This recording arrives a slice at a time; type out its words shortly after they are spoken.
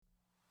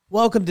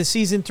Welcome to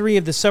Season 3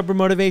 of the Sober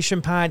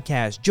Motivation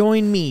Podcast.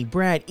 Join me,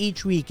 Brad,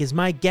 each week as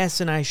my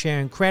guests and I share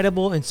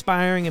incredible,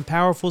 inspiring, and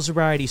powerful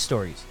sobriety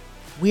stories.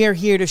 We are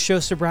here to show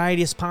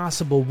sobriety is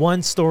possible,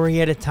 one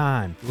story at a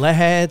time.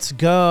 Let's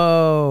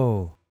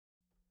go!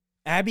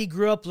 Abi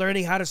grew up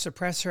learning how to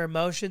suppress her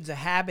emotions, a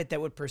habit that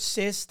would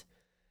persist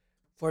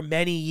for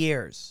many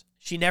years.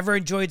 She never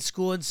enjoyed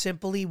school and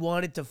simply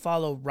wanted to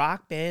follow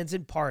rock bands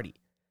and party.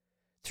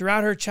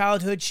 Throughout her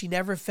childhood, she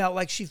never felt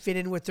like she fit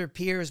in with her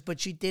peers, but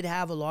she did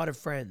have a lot of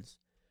friends.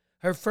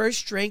 Her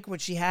first drink,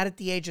 which she had at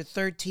the age of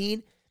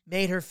 13,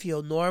 made her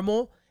feel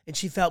normal, and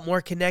she felt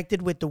more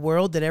connected with the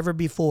world than ever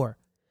before.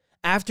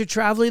 After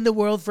traveling the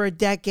world for a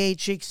decade,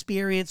 she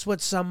experienced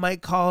what some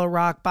might call a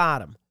rock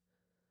bottom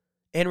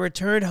and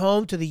returned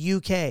home to the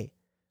UK.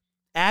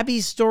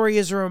 Abi's story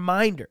is a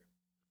reminder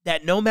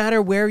that no matter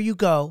where you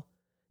go,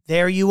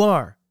 there you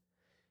are.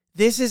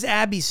 This is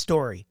Abi's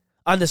story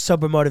on the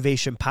Sober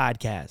Motivation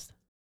Podcast.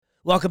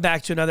 Welcome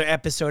back to another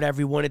episode,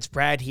 everyone. It's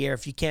Brad here.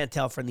 If you can't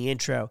tell from the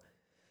intro,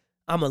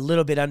 I'm a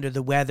little bit under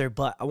the weather,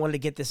 but I wanted to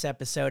get this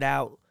episode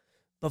out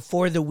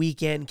before the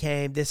weekend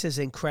came. This is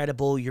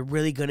incredible. You're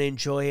really going to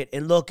enjoy it.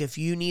 And look, if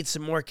you need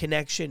some more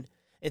connection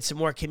and some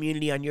more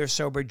community on your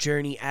sober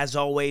journey, as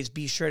always,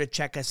 be sure to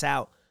check us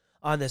out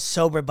on the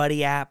Sober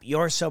Buddy app,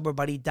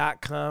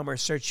 yoursoberbuddy.com, or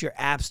search your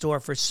app store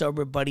for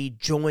Sober Buddy.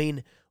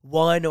 Join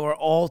one or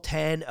all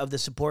 10 of the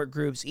support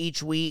groups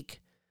each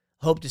week.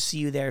 Hope to see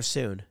you there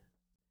soon.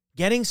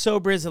 Getting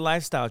sober is a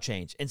lifestyle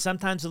change, and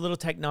sometimes a little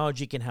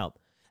technology can help.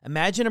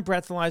 Imagine a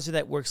breathalyzer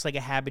that works like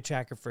a habit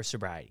tracker for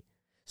sobriety.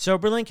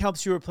 SoberLink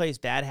helps you replace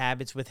bad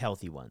habits with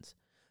healthy ones.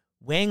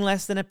 Weighing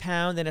less than a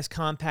pound and as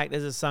compact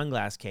as a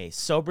sunglass case,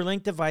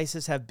 SoberLink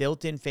devices have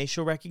built-in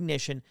facial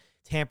recognition,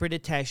 tamper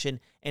detection,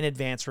 and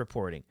advanced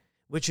reporting,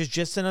 which is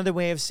just another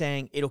way of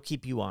saying it'll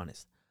keep you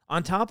honest.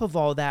 On top of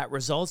all that,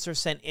 results are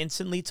sent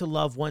instantly to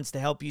loved ones to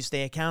help you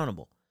stay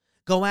accountable.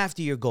 Go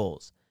after your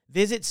goals.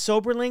 Visit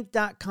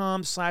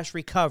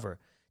soberlink.com/recover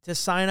to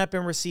sign up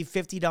and receive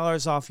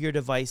 $50 off your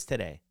device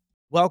today.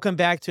 Welcome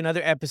back to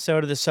another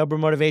episode of the Sober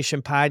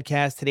Motivation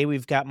Podcast. Today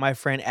we've got my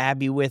friend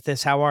Abi with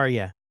us. How are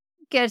you?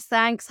 Good,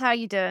 thanks. How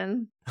you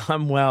doing?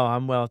 I'm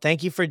well.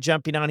 Thank you for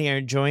jumping on here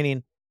and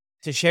joining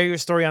to share your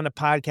story on the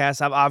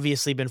podcast. I've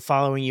obviously been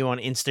following you on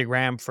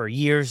Instagram for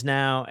years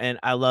now, and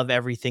I love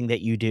everything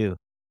that you do.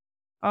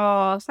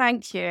 Oh,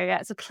 thank you. Yeah,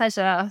 it's a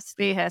pleasure to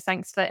be here.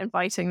 Thanks for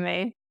inviting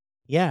me.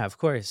 Yeah, of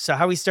course. So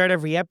how we start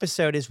every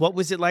episode is, what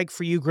was it like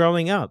for you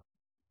growing up?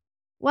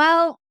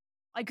 Well,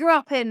 I grew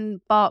up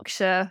in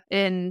Berkshire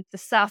in the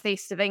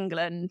southeast of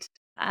England,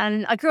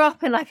 and I grew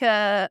up in like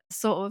a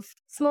sort of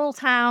small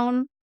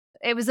town.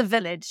 It was a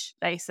village,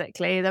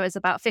 basically. There was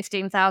about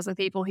 15,000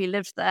 people who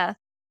lived there.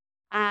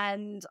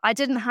 And I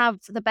didn't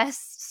have the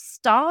best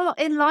start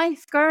in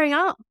life growing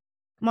up.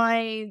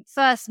 My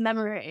first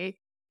memory,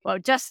 well,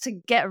 just to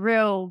get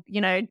real,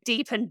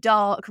 deep and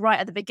dark right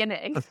at the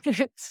beginning.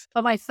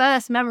 But my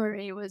first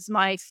memory was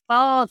my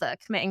father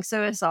committing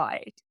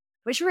suicide,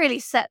 which really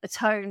set the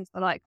tone for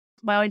like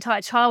my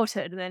entire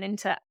childhood and then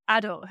into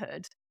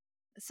adulthood.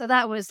 So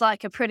that was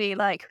like a pretty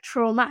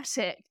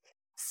traumatic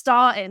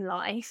start in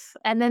life.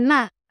 And then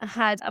that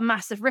had a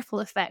massive ripple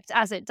effect,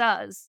 as it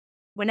does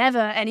whenever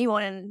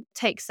anyone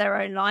takes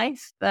their own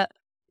life. But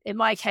in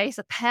my case,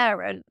 a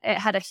parent, it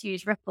had a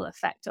huge ripple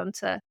effect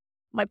onto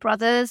my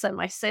brothers and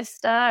my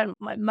sister and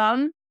my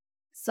mum.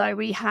 So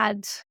we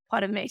had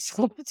quite a mixed,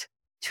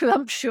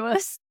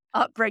 tumultuous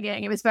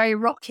upbringing. It was very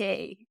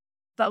rocky,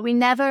 but we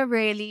never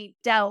really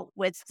dealt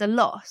with the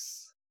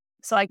loss.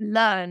 So I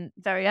learned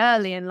very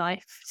early in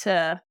life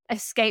to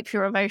escape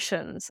your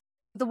emotions.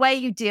 The way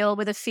you deal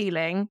with a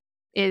feeling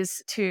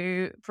is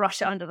to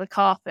brush it under the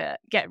carpet,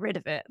 get rid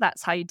of it.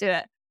 That's how you do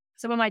it.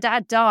 So when my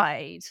dad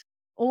died,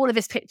 all of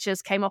his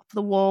pictures came off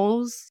the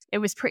walls. It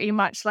was pretty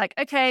much like,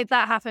 okay,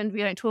 that happened.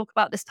 We don't talk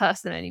about this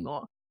person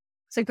anymore.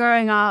 So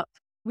growing up,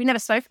 we never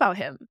spoke about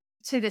him.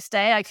 To this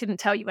day, I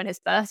couldn't tell you when his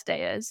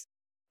birthday is.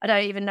 I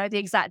don't even know the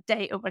exact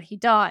date of when he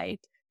died.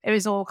 It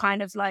was all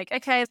kind of like,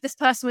 okay, this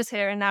person was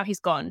here and now he's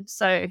gone.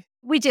 So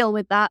we deal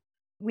with that.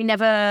 We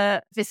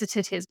never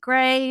visited his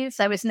grave.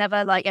 There was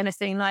never like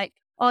anything like,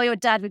 oh, your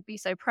dad would be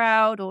so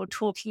proud, or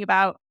talking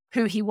about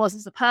who he was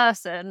as a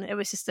person. It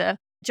was just a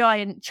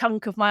giant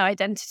chunk of my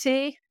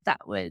identity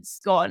that was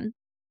gone.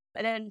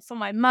 And then for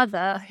my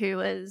mother, who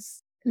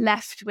was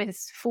left with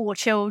 4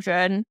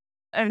 children,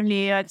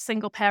 only a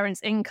single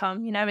parent's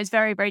income, it was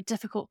very, very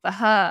difficult for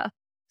her.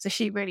 So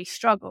she really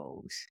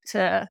struggled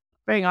to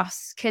bring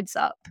us kids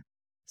up.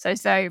 So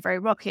it's very, very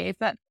rocky.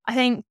 But I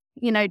think,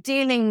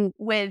 dealing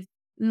with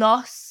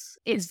loss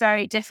is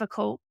very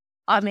difficult.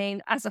 I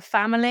mean, as a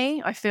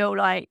family, I feel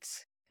like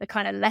the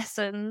kind of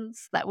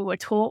lessons that we were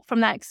taught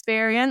from that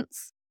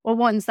experience were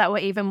ones that were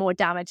even more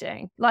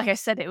damaging. Like I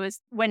said, it was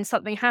when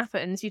something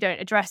happens, you don't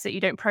address it, you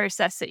don't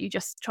process it, you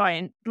just try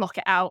and block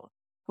it out,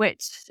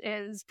 which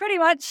is pretty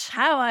much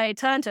how I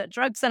turned to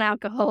drugs and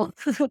alcohol.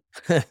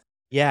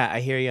 Yeah, I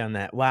hear you on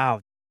that.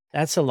 Wow,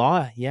 that's a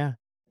lot. Yeah.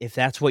 If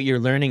that's what you're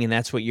learning and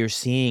that's what you're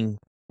seeing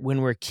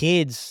when we're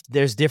kids,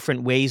 there's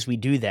different ways we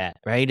do that,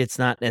 right? It's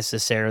not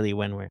necessarily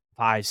when we're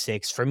 5,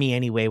 6. For me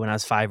anyway, when I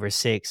was 5 or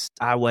 6,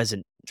 I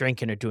wasn't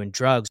drinking or doing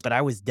drugs, but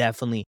I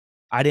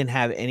didn't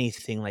have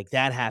anything like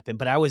that happen,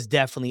 but I was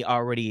definitely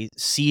already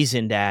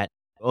seasoned at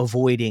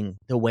avoiding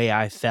the way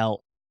I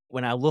felt.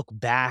 When I look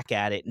back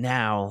at it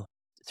now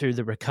through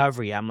the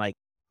recovery, I'm like,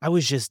 I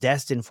was just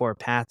destined for a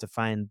path to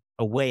find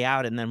a way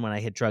out. And then when I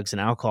hit drugs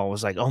and alcohol, it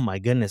was like, oh my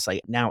goodness,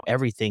 like now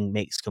everything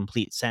makes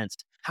complete sense.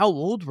 How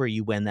old were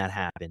you when that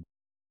happened?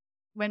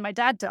 When my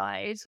dad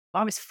died,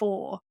 I was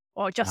 4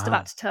 or just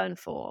about Wow. to turn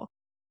 4.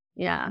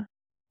 Yeah.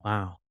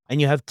 Wow.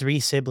 And you have 3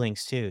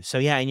 siblings too. So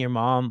yeah, and your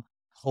mom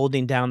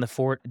holding down the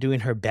fort,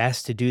 doing her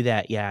best to do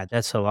that. Yeah,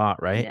 that's a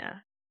lot, right? Yeah.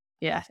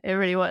 Yeah, it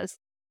really was.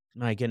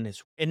 My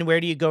goodness. And where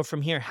do you go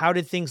from here? How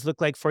did things look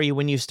like for you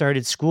when you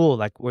started school?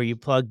 Like, were you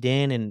plugged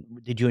in and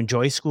did you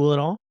enjoy school at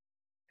all?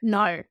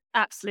 No,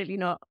 absolutely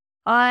not.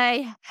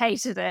 I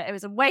hated it. It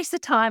was a waste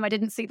of time. I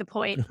didn't see the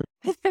point.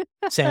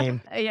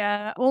 Same.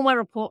 Yeah. All my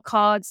report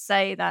cards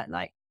say that,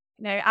 like,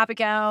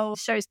 Abigail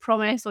shows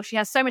promise or she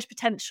has so much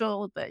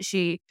potential, but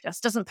she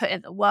just doesn't put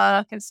in the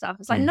work and stuff.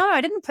 It's like, Mm. no,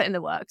 I didn't put in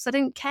the work because I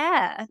didn't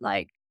care.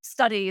 Like,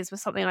 studies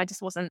was something I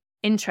just wasn't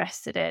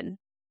interested in.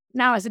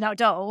 Now, as an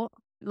adult,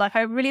 like,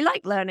 I really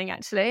like learning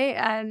actually.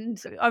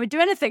 And I would do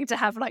anything to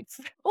have like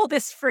all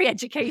this free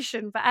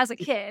education. But as a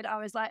kid, I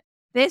was like,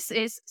 this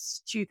is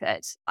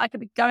stupid. I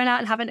could be going out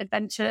and having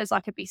adventures.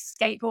 I could be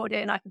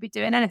skateboarding. I could be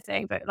doing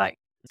anything, but like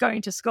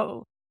going to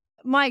school.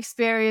 My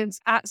experience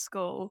at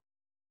school,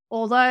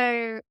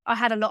 although I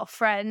had a lot of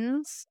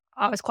friends,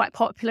 I was quite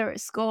popular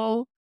at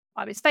school.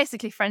 I was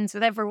basically friends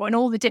with everyone,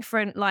 all the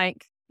different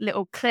like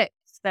little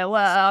cliques there were.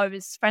 I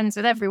was friends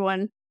with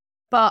everyone,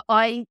 but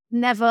I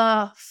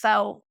never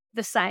felt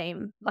the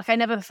same. Like I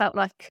never felt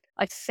like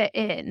I fit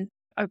in.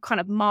 I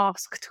kind of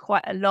masked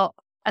quite a lot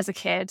as a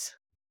kid.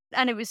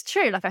 And it was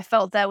true. Like I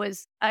felt there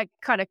was a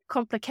kind of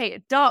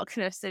complicated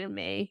darkness in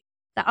me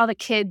that other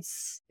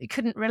kids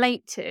couldn't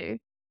relate to.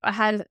 I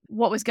had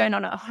what was going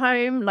on at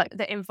home, like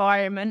the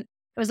environment.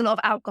 There was a lot of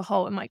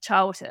alcohol in my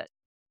childhood.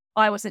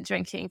 I wasn't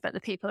drinking, but the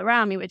people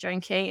around me were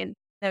drinking. And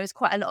there was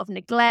quite a lot of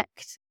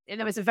neglect.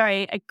 There was a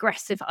very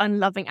aggressive,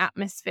 unloving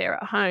atmosphere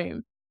at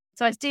home.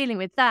 So I was dealing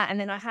with that. And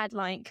then I had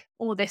like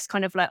all this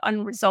kind of like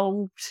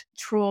unresolved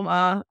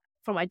trauma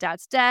from my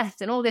dad's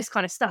death and all this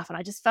kind of stuff. And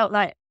I just felt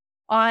like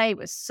I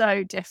was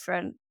so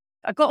different.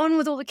 I got on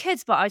with all the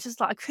kids, but I just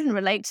like, I couldn't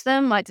relate to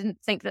them. I didn't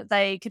think that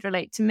they could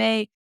relate to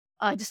me.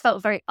 I just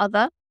felt very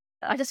other.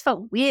 I just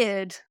felt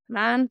weird,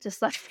 man.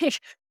 Just like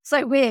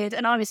so weird.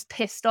 And I was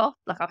pissed off.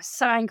 Like I was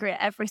so angry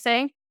at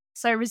everything,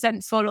 so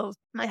resentful of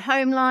my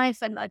home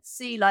life. And I'd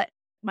see like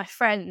my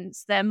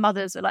friends, their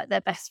mothers were like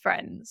their best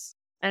friends.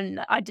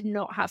 And I did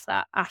not have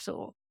that at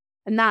all.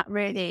 And that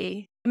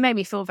really made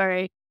me feel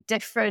very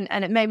different.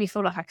 And it made me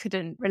feel like I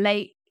couldn't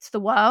relate to the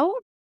world.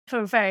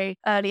 From a very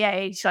early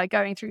age, like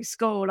going through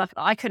school, like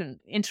I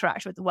couldn't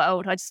interact with the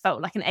world. I just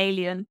felt like an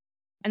alien.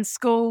 And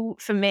school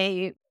for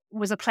me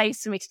was a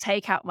place for me to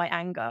take out my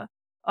anger.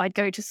 I'd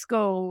go to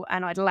school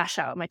and I'd lash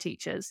out at my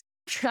teachers.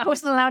 I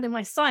wasn't allowed in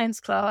my science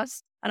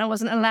class and I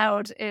wasn't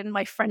allowed in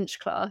my French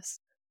class.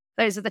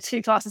 Those are the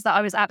 2 classes that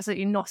I was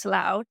absolutely not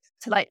allowed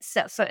to like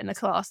set foot in the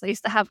class. They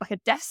used to have like a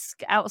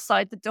desk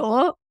outside the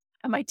door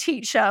and my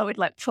teacher would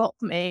like plop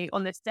me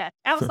on this desk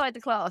outside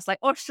the class, like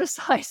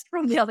ostracized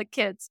from the other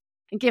kids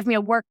and give me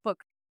a workbook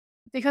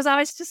because I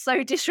was just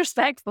so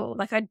disrespectful.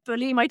 Like I'd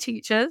bully my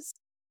teachers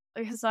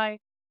because I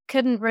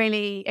couldn't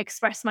really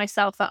express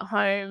myself at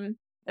home.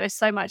 There was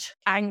so much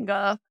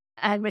anger.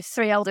 And with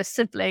 3 elder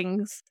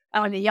siblings,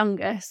 I'm the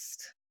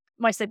youngest.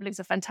 My siblings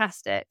are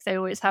fantastic. They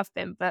always have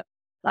been. But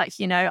like,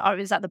 I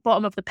was at the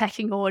bottom of the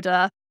pecking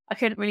order. I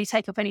couldn't really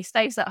take up any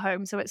space at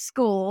home. So at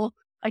school,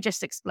 I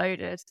just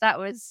exploded. That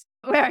was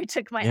where I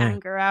took my Yeah.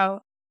 anger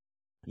out.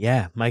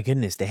 Yeah. My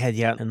goodness. They had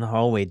you out in the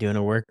hallway doing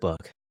a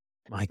workbook.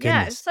 My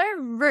Yeah, it's goodness.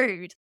 so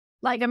rude.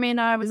 Like, I mean,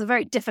 I was a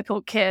very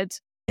difficult kid.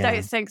 Yeah.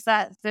 Don't think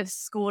that the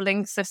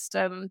schooling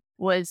system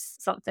was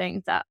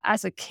something that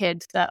as a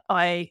kid that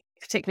I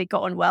particularly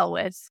got on well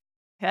with.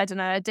 I don't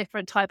know, a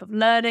different type of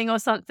learning or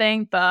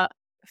something. But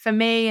for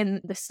me and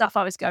the stuff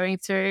I was going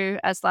through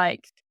as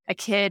like a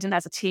kid and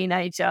as a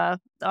teenager,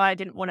 I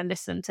didn't want to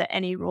listen to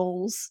any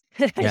rules.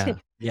 Yeah.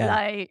 Yeah.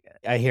 Like,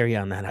 I hear you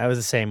on that. I was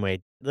the same way.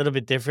 A little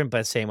bit different,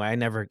 but same way. I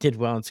never did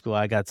well in school.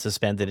 I got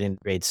suspended in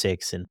grade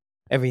 6 and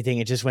everything.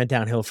 It just went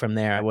downhill from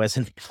there. I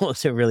wasn't able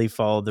to really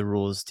follow the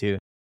rules too.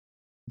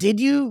 Did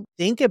you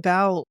think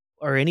about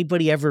or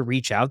anybody ever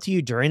reach out to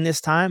you during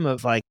this time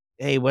of like,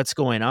 hey, what's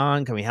going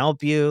on? Can we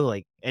help you?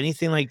 Like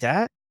anything like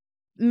that?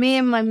 me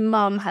and my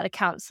mum had a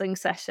counselling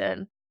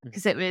session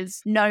because it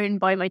was known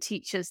by my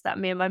teachers that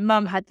me and my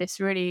mum had this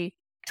really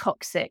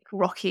toxic,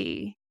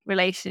 rocky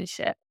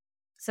relationship.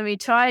 So they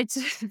tried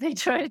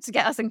to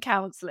get us in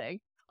counselling.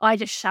 I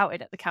just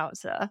shouted at the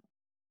counsellor.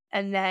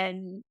 And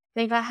then I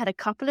think I had a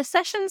couple of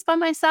sessions by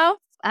myself.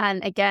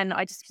 And again,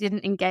 I just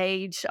didn't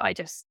engage. I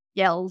just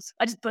yelled.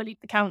 I just bullied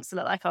the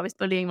counsellor like I was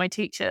bullying my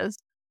teachers.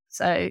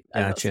 So I'm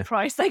not Gotcha.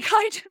 surprised they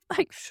kind of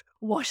like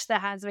washed their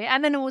hands of me.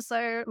 And then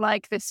also,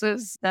 like, this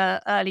was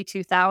the early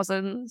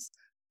 2000s.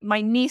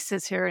 My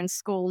nieces who are in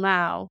school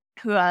now,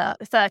 who are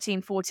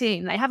 13,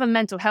 14, they have a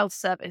mental health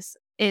service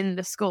in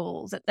the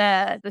school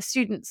that the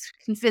students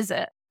can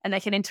visit and they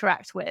can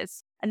interact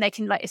with. And they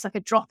can, like, it's like a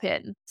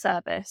drop-in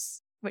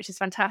service, which is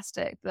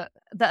fantastic. But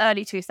the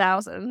early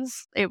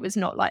 2000s, it was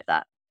not like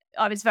that.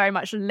 I was very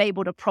much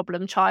labeled a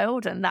problem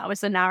child, and that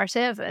was the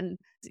narrative. And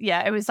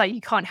yeah, it was like,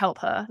 you can't help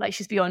her. Like,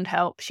 she's beyond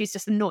help. She's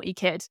just a naughty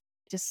kid.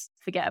 Just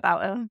forget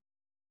about her.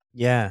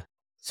 Yeah.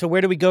 So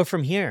where do we go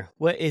from here?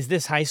 What is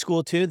this high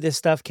school too? This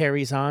stuff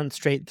carries on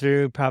straight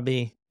through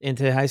probably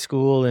into high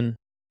school and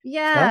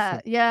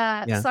stuff?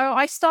 Yeah. Yeah. So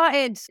I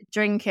started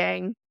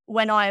drinking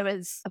when I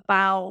was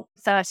about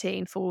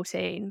 13,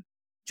 14.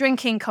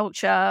 Drinking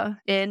culture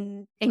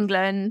in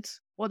England,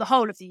 or the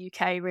whole of the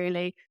UK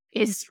really,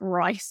 is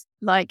rice.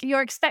 Like,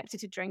 you're expected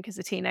to drink as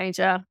a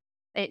teenager.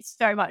 It's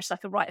very much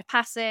like a rite of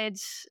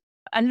passage.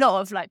 A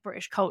lot of like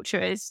British culture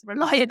is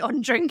reliant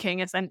on drinking,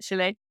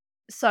 essentially.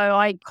 So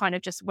I kind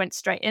of just went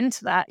straight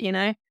into that,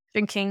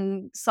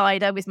 drinking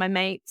cider with my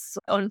mates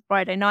on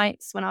Friday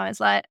nights when I was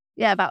like,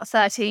 about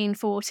 13,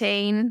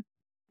 14.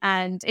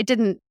 And it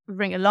didn't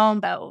ring alarm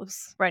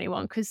bells for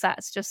anyone, because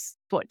that's just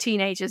what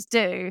teenagers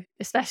do,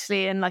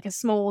 especially in like a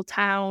small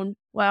town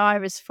where I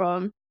was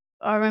from.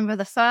 I remember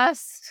the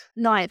first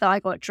night that I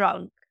got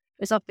drunk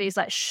was off these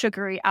like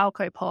sugary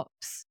Alco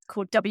Pops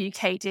called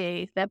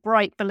WKD. They're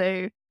bright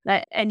blue.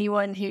 Like,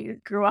 anyone who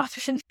grew up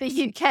in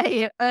the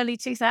UK early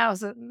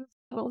 2000s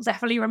will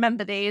definitely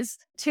remember these.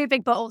 2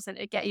 big bottles, and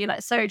it'd get you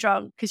like so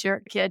drunk because you're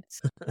a kid.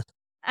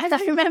 And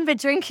I remember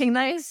drinking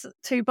those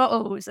 2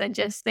 bottles and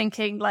just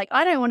thinking, like,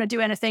 I don't want to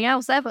do anything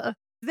else ever.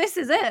 This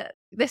is it.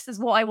 This is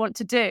what I want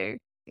to do.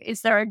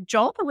 Is there a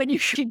job when you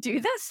should do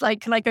this?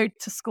 Like, can I go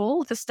to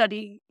school to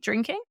study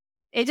drinking?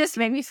 It just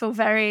made me feel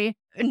very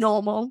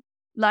normal.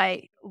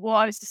 Like what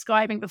I was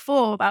describing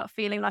before about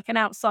feeling like an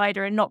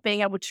outsider and not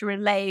being able to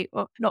relate,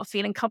 or not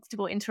feeling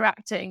comfortable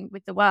interacting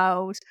with the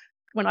world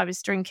when I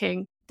was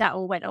drinking, that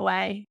all went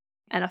away.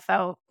 And I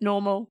felt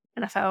normal,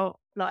 and I felt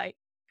like,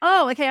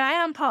 oh, okay, I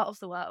am part of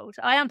the world.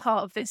 I am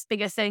part of this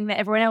bigger thing that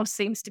everyone else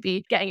seems to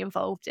be getting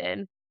involved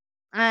in.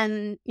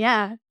 And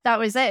yeah, that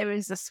was it. It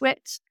was a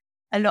switch.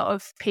 A lot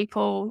of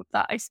people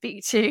that I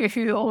speak to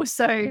who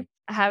also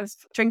have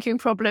drinking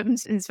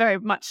problems, is very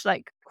much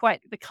like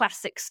quite the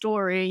classic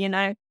story,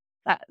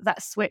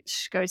 that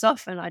switch goes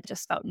off and I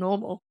just felt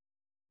normal.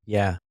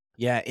 Yeah.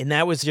 Yeah. And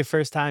that was your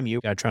first time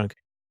you got drunk?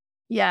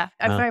 Yeah,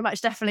 I Wow. very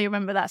much definitely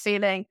remember that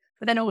feeling.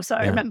 But then also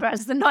I Yeah. remember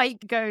as the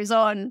night goes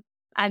on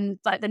and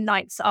like the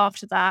nights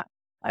after that,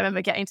 I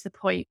remember getting to the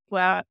point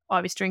where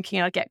I was drinking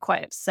and I'd get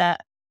quite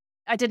upset.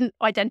 I didn't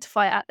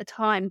identify it at the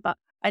time, but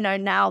I know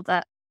now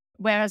that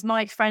whereas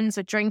my friends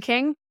were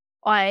drinking,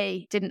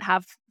 I didn't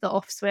have the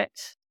off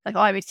switch. Like,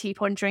 I would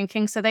keep on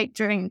drinking. So they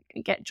drink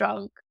and get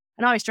drunk.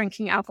 And I was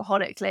drinking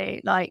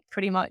alcoholically, like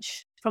pretty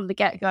much from the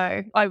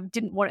get-go. I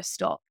didn't want to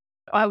stop.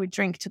 I would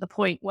drink to the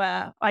point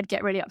where I'd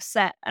get really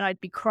upset and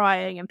I'd be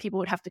crying and people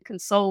would have to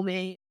console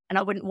me and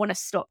I wouldn't want to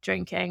stop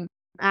drinking.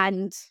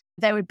 And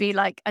there would be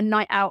like a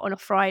night out on a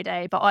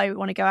Friday, but I would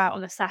want to go out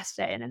on the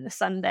Saturday and then the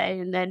Sunday.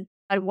 And then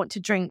I want to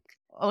drink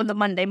on the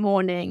Monday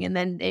morning. And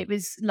then it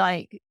was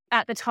like,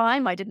 at the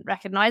time, I didn't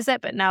recognize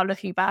it. But now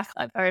looking back,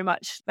 I very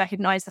much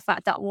recognize the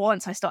fact that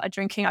once I started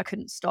drinking, I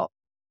couldn't stop.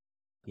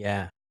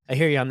 Yeah. I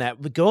hear you on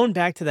that. But going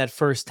back to that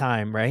first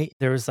time, right?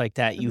 There was like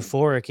that Mhm.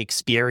 euphoric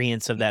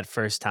experience of that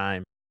first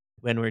time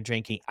when we're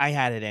drinking. I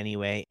had it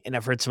anyway. And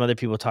I've heard some other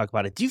people talk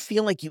about it. Do you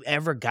feel like you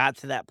ever got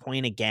to that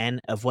point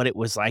again of what it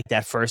was like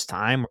that first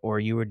time,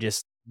 or you were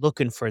just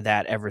looking for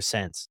that ever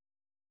since?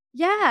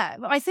 Yeah,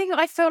 I think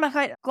I feel like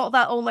I got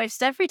that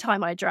almost every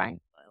time I drank.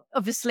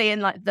 Obviously,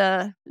 in like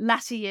the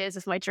latter years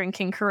of my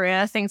drinking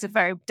career, things were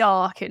very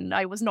dark and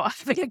I was not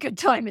having a good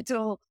time at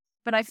all.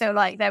 But I feel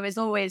like there was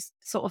always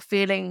sort of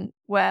feeling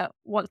where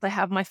once I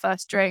have my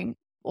first drink,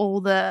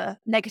 all the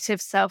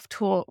negative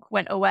self-talk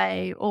went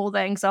away, all the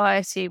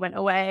anxiety went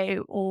away,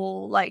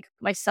 all like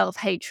my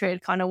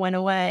self-hatred kind of went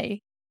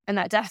away. And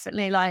that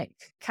definitely like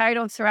carried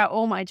on throughout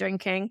all my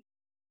drinking.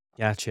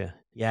 Gotcha.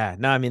 Yeah.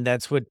 No, I mean,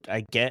 that's what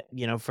I get,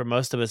 for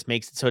most of us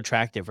makes it so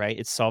attractive, right?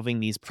 It's solving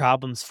these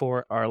problems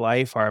for our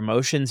life, our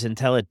emotions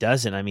until it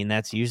doesn't. I mean,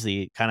 that's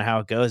usually kind of how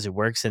it goes. It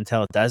works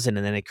until it doesn't.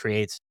 And then it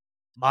creates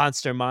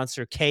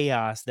monster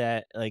chaos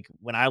that, like,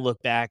 when I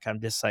look back, I'm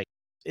just like,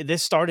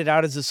 this started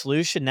out as a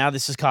solution. Now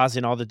this is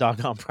causing all the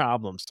doggone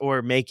problems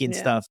or making Yeah.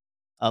 stuff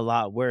a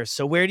lot worse.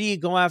 So where do you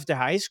go after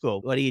high school?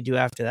 What do you do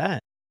after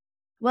that?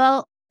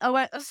 Well,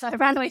 so I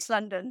ran away to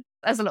London,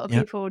 as a lot of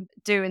Yeah. people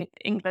do in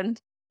England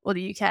or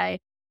the UK.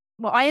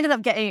 Well, I ended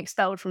up getting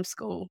expelled from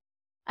school.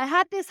 I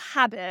had this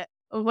habit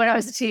of when I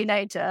was a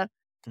teenager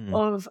Mm.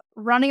 of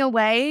running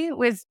away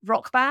with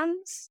rock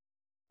bands.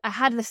 I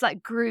had this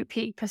like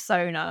groupie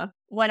persona.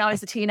 When I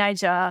was a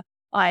teenager,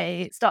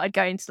 I started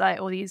going to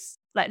like all these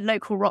like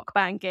local rock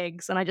band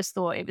gigs and I just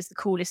thought it was the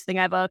coolest thing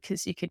ever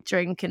because you could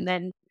drink and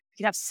then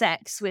you could have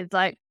sex with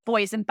like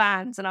boys in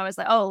bands. And I was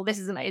like, oh, this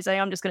is amazing.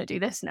 I'm just going to do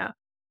this now.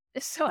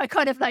 So I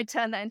kind of like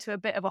turned that into a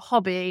bit of a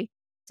hobby.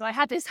 So I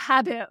had this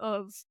habit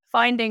of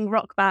finding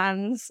rock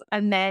bands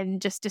and then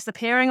just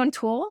disappearing on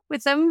tour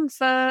with them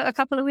for a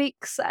couple of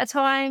weeks at a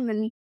time,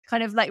 and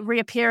kind of like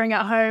reappearing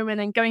at home and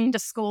then going to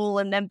school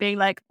and then being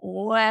like,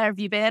 where have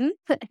you been?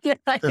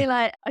 I feel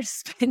like I've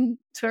just been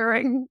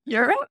touring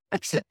Europe.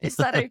 Is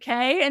that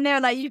okay? And they're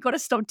like, you've got to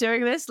stop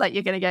doing this. Like,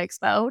 you're going to get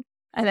expelled.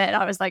 And then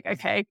I was like,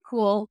 okay,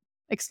 cool.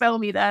 Expel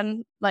me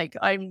then. Like,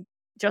 I'm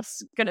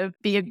just going to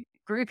be a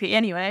groupie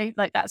anyway.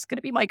 Like, that's going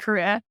to be my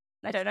career.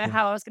 I don't know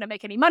how I was going to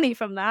make any money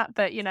from that,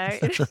 but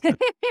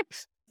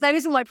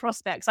those are my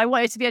prospects. I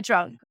wanted to be a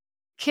drunk.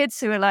 Kids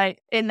who are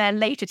like in their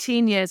later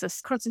teen years are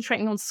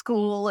concentrating on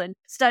school and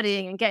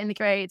studying and getting the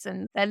grades,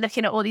 and they're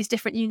looking at all these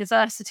different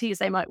universities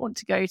they might want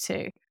to go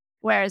to.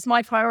 Whereas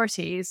my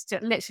priority is to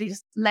literally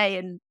just lay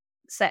in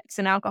sex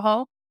and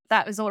alcohol.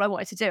 That was all I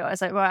wanted to do. I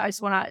was like, right, I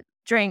just want to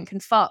drink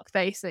and fuck,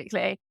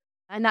 basically.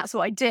 And that's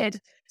what I did.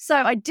 So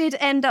I did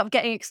end up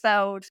getting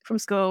expelled from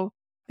school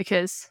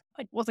because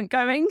I wasn't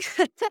going.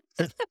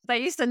 They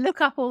used to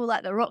look up all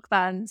like the rock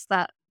bands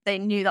that they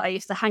knew that I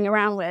used to hang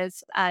around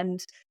with,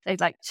 and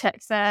they'd like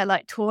check their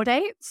like tour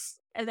dates,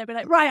 and they'd be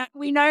like, right,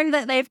 we know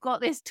that they've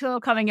got this tour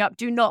coming up.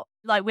 Do not,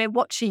 like, we're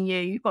watching you.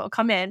 You've got to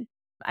come in.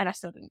 And I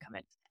still didn't come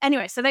in.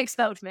 Anyway, so they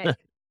expelled me.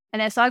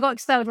 And then so I got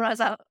expelled when I was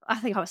out, I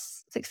think I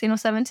was 16 or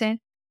 17.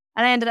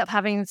 And I ended up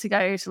having to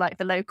go to like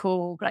the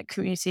local like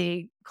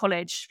community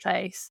college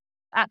place.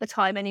 At the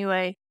time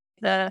anyway,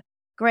 the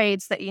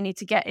grades that you need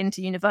to get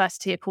into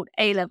university are called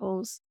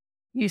A-levels.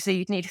 Usually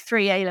you'd need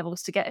 3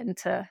 A-levels to get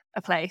into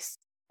a place.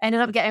 I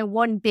ended up getting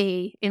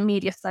 1B in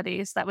media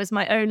studies. That was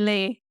my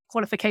only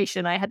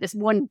qualification. I had this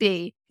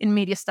 1B in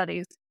media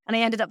studies. And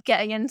I ended up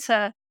getting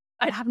into,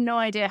 I have no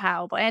idea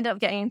how, but I ended up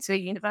getting into a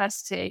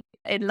university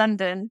in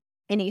London,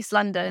 in East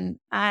London.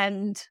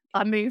 And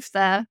I moved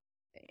there.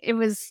 It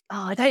was,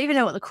 I don't even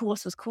know what the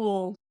course was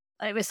called.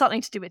 It was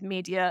something to do with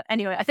media.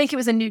 Anyway, I think it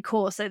was a new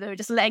course, so they were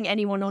just letting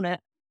anyone on it.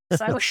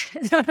 So I was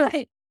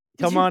like,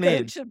 come on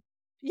in.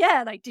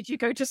 Like, did you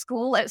go to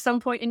school at some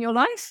point in your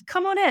life?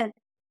 Come on in.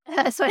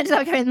 So I ended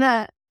up going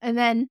there. And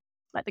then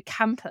like the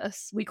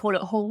campus, we call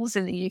it halls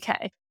in the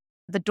UK.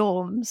 The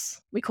dorms,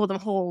 we call them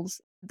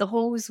halls. The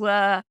halls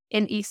were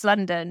in East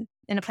London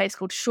in a place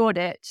called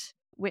Shoreditch,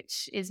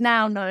 which is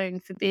now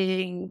known for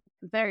being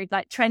a very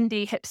like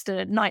trendy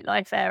hipster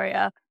nightlife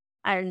area.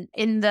 And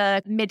in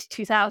the mid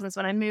 2000s,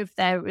 when I moved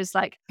there, it was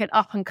like an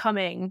up and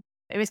coming,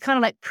 it was kind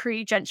of like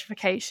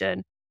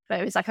pre-gentrification, but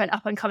it was like an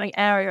up and coming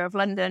area of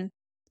London.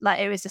 Like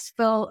it was just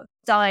full of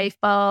dive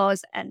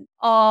bars and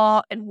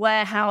art and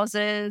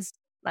warehouses,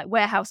 like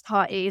warehouse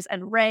parties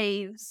and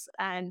raves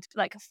and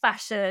like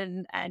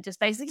fashion and just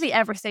basically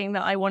everything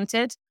that I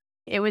wanted.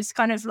 It was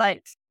kind of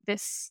like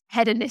this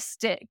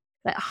hedonistic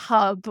like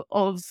hub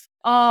of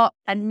art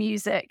and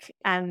music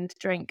and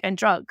drink and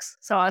drugs.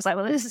 So I was like,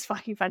 well, this is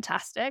fucking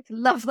fantastic.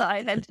 Love that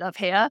I've ended up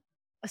here.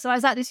 So I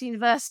was at this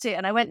university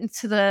and I went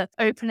into the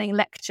opening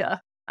lecture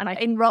and I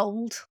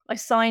enrolled. I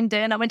signed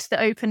in. I went to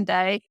the open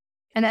day.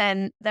 And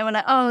then they were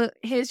like, oh,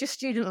 here's your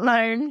student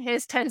loan.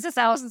 Here's tens of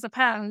thousands of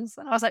pounds.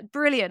 And I was like,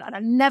 brilliant. And I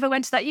never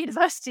went to that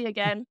university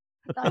again.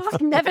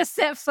 I've never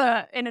set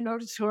foot in an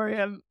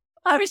auditorium.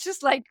 I was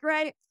just like,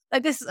 great.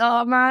 Like this,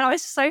 oh man, I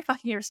was so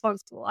fucking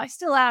irresponsible. I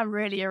still am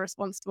really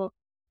irresponsible.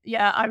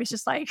 Yeah, I was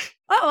just like,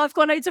 oh, I've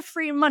got loads of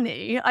free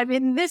money. I'm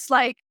in this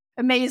like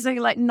amazing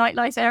like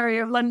nightlife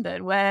area of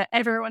London where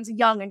everyone's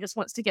young and just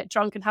wants to get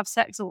drunk and have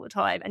sex all the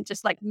time and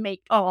just like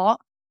make art.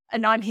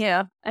 And I'm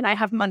here and I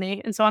have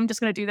money. And so I'm just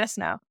going to do this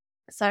now.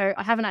 So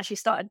I haven't actually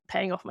started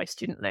paying off my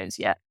student loans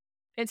yet.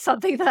 It's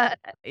something that,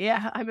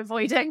 I'm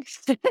avoiding.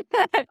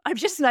 I'm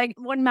just like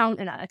one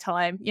mountain at a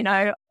time. You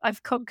know,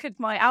 I've conquered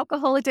my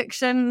alcohol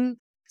addiction.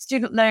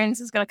 Student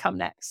loans is going to come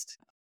next.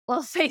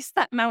 I'll face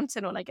that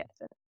mountain when I get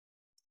to it.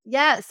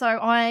 Yeah. So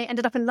I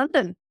ended up in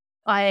London.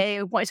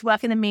 I wanted to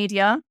work in the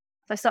media.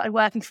 I started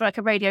working for like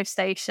a radio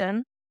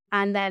station.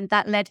 And then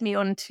that led me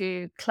on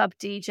to club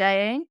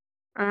DJing.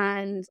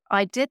 And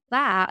I did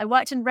that. I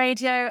worked in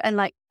radio and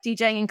like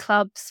DJing in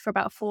clubs for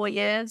about 4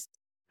 years.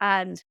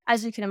 And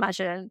as you can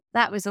imagine,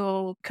 that was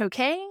all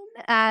cocaine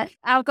and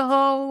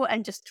alcohol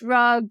and just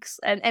drugs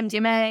and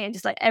MDMA and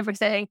just like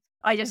everything.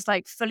 I just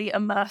like fully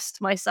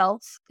immersed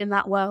myself in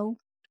that world.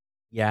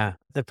 Yeah,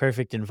 the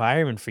perfect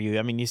environment for you.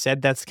 I mean, you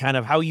said that's kind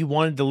of how you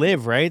wanted to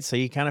live, right? So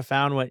you kind of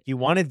found what you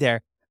wanted there.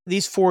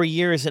 These 4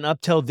 years and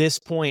up till this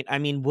point, I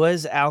mean,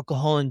 was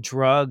alcohol and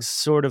drugs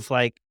sort of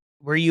like,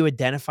 were you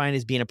identifying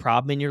as being a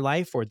problem in your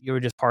life, or you were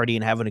just partying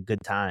and having a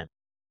good time?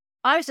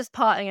 I was just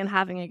partying and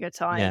having a good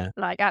time. Yeah.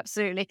 Like,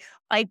 absolutely.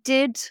 I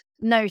did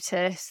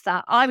notice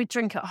that I would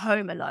drink at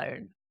home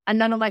alone, and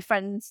none of my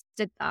friends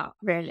did that,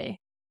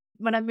 really.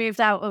 When I moved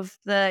out of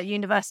the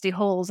university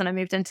halls and I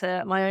moved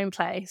into my own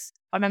place,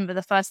 I remember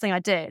the first thing I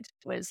did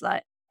was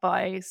like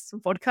buy some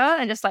vodka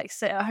and just like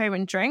sit at home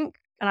and drink.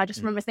 And I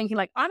just remember thinking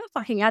like, I'm a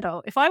fucking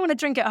adult. If I want to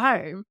drink at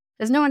home,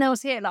 there's no one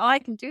else here. Like, I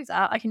can do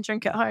that. I can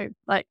drink at home.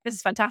 Like, this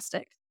is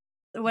fantastic.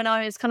 when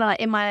I was kind of like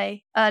in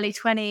my early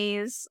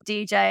 20s,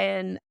 DJ,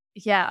 and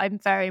yeah, I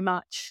very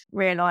much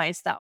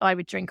realized that I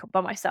would drink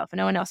by myself and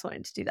no one else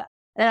wanted to do that.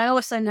 And I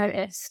also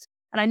noticed,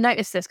 and I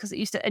noticed this because it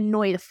used to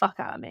annoy the fuck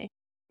out of me.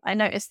 I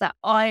noticed that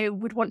I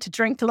would want to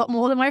drink a lot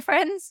more than my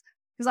friends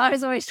because I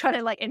was always trying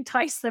to like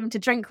entice them to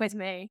drink with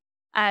me.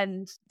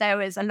 And there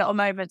was a lot of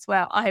moments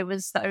where I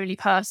was the only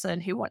person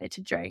who wanted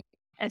to drink,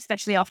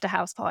 especially after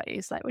house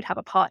parties. Like we'd have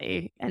a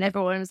party and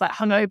everyone was like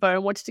hungover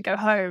and wanted to go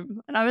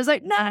home. And I was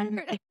like, no,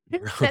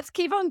 let's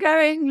keep on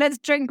going. Let's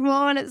drink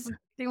more. Let's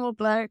do more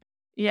blow.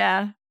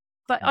 Yeah.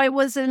 But I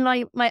was in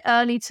like my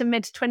early to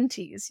mid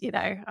 20s, you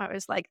know, I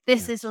was like,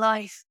 this is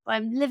life.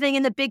 I'm living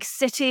in the big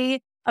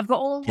city. I've got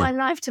all my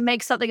life to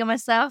make something of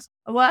myself.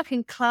 I work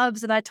in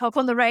clubs and I talk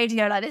on the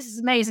radio like, this is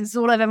amazing. This is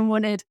all I've ever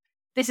wanted.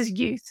 This is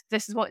youth.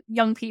 This is what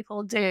young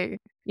people do.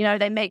 You know,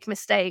 they make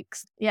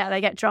mistakes. Yeah,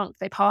 they get drunk.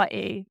 They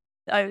party.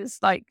 I was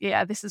like,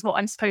 yeah, this is what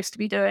I'm supposed to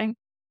be doing.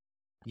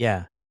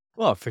 Yeah.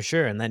 Well, for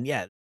sure. And then,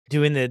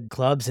 doing the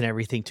clubs and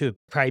everything too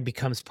probably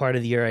becomes part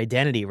of your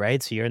identity,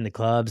 right? So you're in the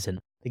clubs and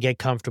to get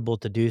comfortable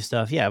to do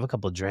stuff. Yeah, have a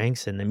couple of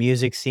drinks and the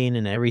music scene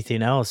and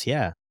everything else.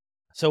 Yeah.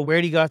 So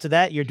where do you go after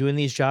that? You're doing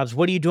these jobs.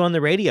 What do you do on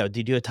the radio? Do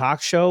you do a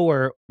talk show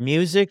or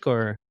music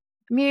or?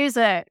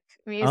 Music.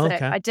 Oh,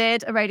 okay. I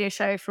did a radio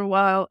show for a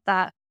while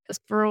that was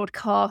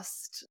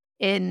broadcast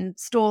in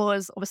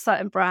stores of a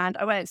certain brand.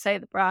 I won't say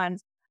the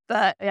brand,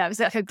 but yeah, it was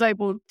like a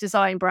global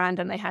design brand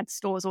and they had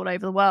stores all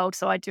over the world.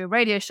 So I'd do a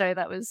radio show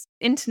that was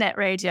internet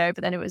radio,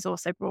 but then it was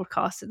also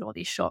broadcast in all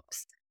these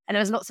shops. And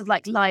there was lots of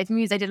like live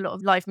music. They did a lot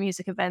of live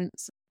music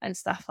events and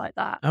stuff like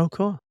that. Oh,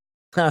 cool.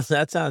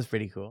 That sounds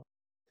pretty cool.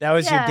 That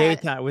was your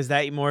daytime. Was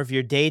that more of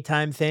your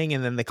daytime thing?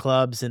 And then the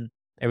clubs and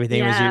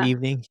everything was your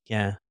evening?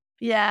 Yeah.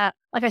 Yeah.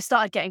 Like I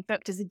started getting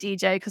booked as a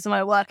DJ because of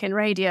my work in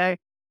radio.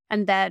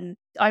 And then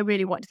I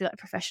really wanted to be like a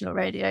professional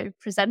radio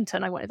presenter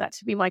and I wanted that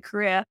to be my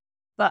career.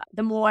 But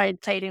the more I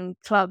played in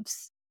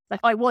clubs,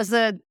 like I was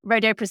a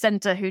radio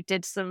presenter who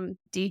did some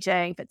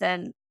DJing, but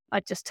then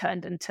I just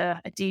turned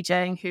into a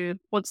DJing who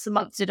once a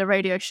month did a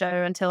radio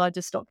show until I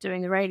just stopped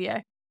doing the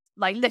radio.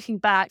 Like looking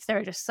back, there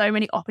are just so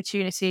many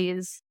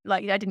opportunities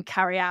like I didn't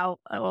carry out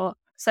or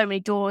so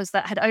many doors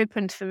that had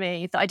opened for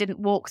me that I didn't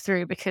walk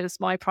through because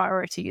my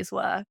priorities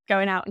were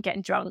going out and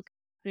getting drunk.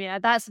 Yeah,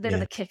 that's a bit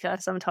of a kicker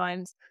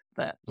sometimes,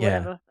 but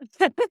whatever.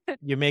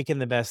 You're making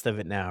the best of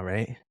it now,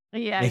 right?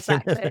 Yeah,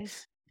 exactly.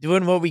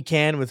 Doing what we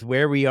can with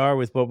where we are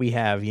with what we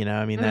have, you know?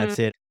 I mean, that's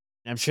it.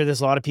 I'm sure there's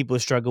a lot of people who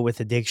struggle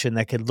with addiction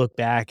that could look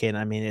back and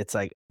I mean, it's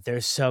like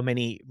there's so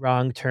many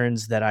wrong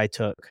turns that I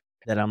took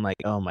that I'm like,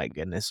 oh my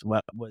goodness,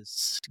 what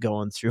was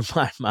going through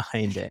my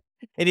mind?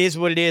 It is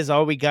what it is.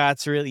 All we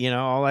got's really,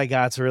 all I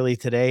got's really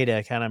today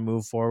to kind of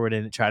move forward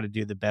and try to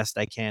do the best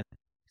I can.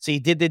 So you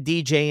did the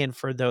DJing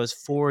for those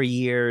 4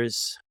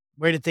 years.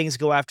 Where did things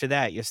go after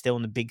that? You're still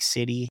in the big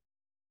city?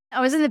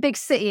 I was in the big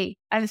city.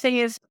 And the thing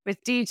is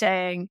with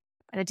DJing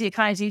and the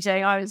kind of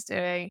DJing I was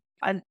doing,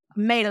 I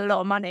made a lot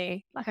of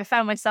money. Like I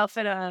found myself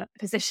in a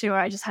position where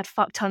I just had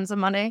fuck tons of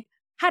money.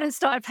 Hadn't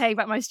started paying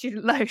back my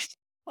student loan,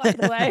 by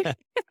the way.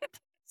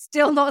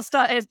 Still not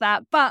started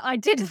that. But I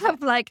did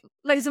have like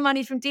loads of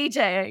money from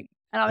DJing.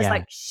 And I was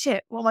like,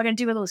 shit, what am I going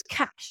to do with all this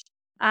cash?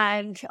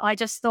 And I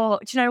just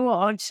thought, do you know what?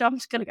 I'm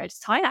just going to go to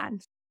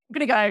Thailand. I'm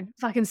going to go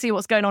fucking see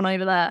what's going on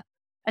over there.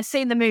 I'd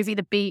seen the movie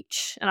The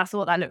Beach and I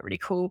thought that looked really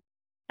cool.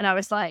 And I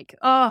was like,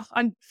 oh,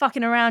 I'm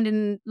fucking around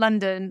in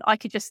London. I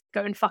could just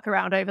go and fuck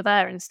around over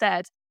there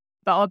instead.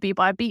 But I'll be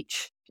by a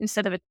beach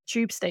instead of a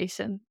tube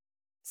station.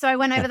 So I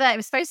went over there. It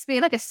was supposed to be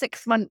like a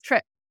 6-month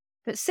trip.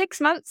 But 6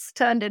 months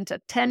turned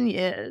into 10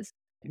 years.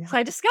 So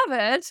I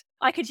discovered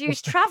I could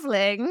use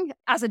traveling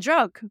as a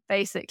drug,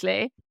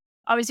 basically.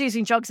 I was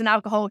using drugs and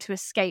alcohol to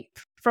escape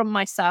from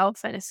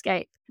myself and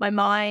escape my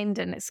mind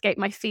and escape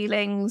my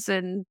feelings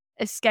and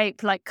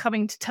escape like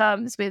coming to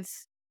terms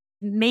with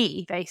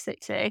me,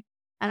 basically.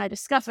 And I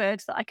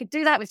discovered that I could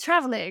do that with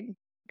traveling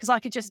because I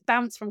could just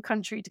bounce from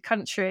country to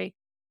country.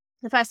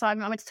 The first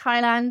time I went to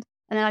Thailand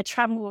and then I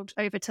traveled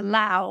over to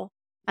Laos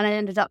and I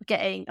ended up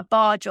getting a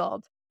bar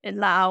job in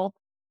Laos.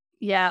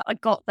 Yeah, I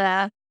got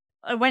there.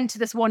 I went to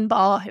this one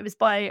bar. It was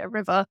by a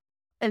river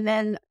and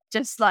then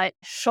just like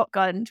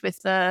shotgunned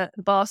with the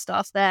bar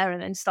staff there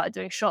and then started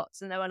doing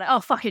shots. And they were like, oh,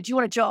 fuck it. Do you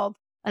want a job?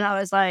 And I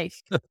was like,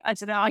 I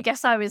don't know. I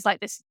guess I was like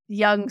this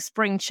young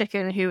spring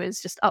chicken who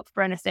was just up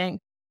for anything.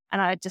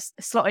 And I just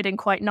slotted in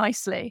quite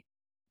nicely.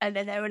 And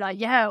then they were like,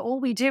 yeah, all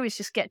we do is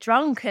just get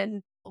drunk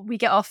and we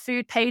get our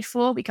food paid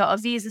for. We got our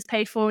visas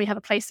paid for. We have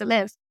a place to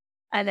live.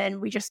 And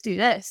then we just do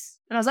this.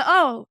 And I was like,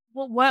 oh,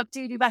 what work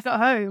do you do back at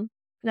home?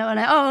 And they were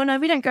like, oh, no,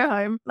 we don't go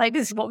home. Like,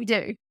 this is what we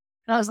do.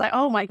 And I was like,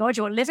 oh my God,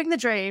 you're living the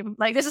dream.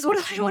 Like, this is what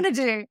I want to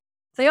do.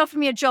 So they offered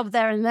me a job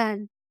there and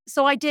then.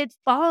 So I did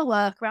bar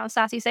work around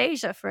Southeast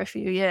Asia for a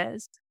few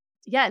years.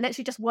 Yeah,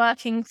 literally just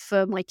working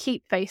for my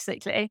keep,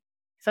 basically,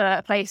 for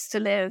a place to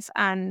live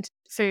and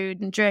food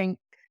and drink,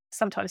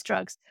 sometimes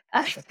drugs.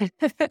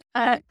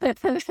 I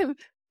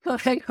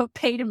got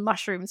paid in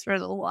mushrooms for a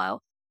little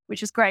while,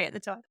 which was great at the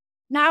time.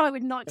 Now I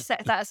would not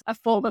set that as a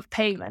form of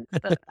payment,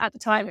 but at the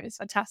time it was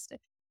fantastic.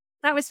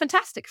 that was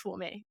fantastic for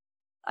me.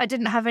 I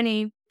didn't have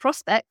any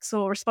prospects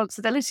or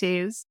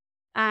responsibilities,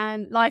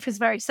 and life was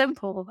very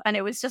simple. And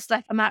it was just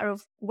like a matter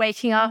of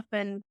waking up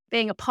and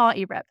being a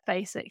party rep,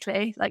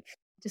 basically, like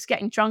just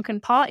getting drunk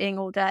and partying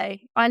all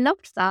day. I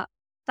loved that.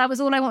 That was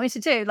all I wanted to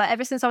do. Like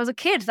ever since I was a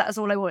kid, that was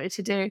all I wanted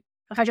to do.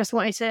 Like I just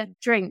wanted to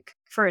drink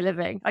for a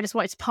living. I just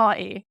wanted to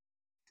party.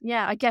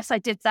 Yeah, I guess I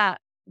did that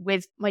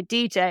with my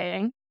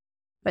DJing,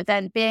 but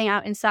then being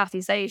out in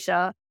Southeast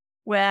Asia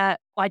where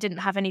I didn't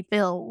have any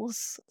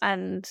bills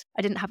and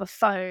I didn't have a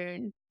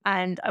phone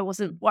and I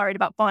wasn't worried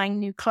about buying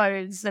new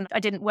clothes and I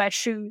didn't wear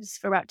shoes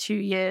for about 2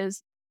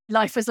 years.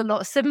 Life was a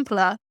lot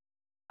simpler.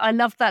 I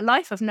loved that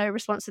life of no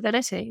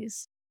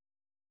responsibilities.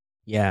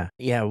 Yeah.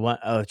 Yeah.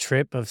 A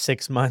trip of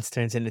 6 months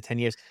turns into 10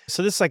 years.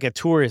 So this is like a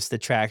tourist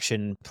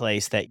attraction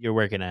place that you're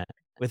working at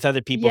with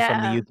other people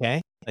from the Yeah.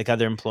 UK, like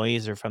other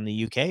employees are from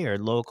the UK or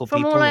local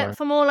people or,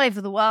 From all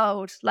over the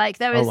world. Like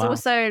there oh, was wow.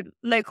 also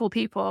local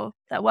people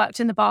that worked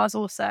in the bars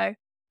also.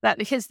 But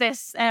because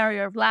this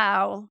area of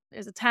Laos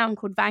is a town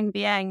called Vang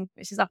Vieng,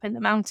 which is up in the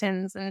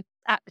mountains, and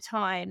at the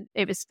time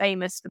it was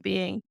famous for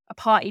being a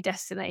party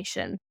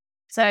destination.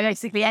 So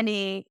basically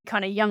any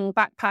kind of young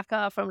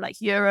backpacker from like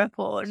Europe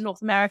or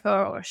North America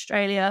or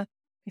Australia,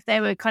 if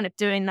they were kind of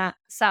doing that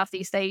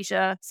Southeast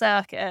Asia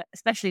circuit,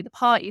 especially the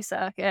party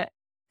circuit,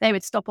 they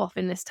would stop off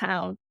in this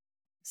town.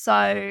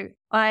 So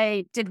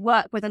I did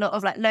work with a lot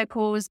of like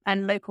locals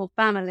and local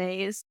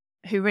families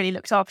who really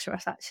looked after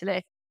us,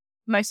 actually.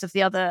 Most of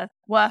the other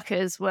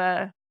workers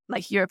were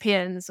like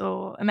Europeans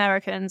or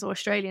Americans or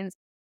Australians.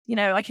 You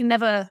know, I can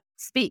never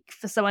speak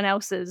for someone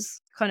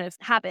else's kind of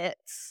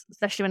habits,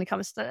 especially when it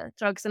comes to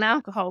drugs and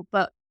alcohol,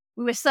 but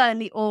we were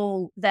certainly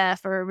all there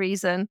for a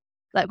reason.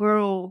 Like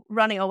we're all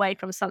running away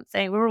from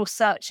something. We're all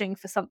searching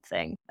for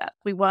something that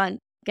we weren't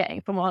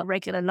getting from our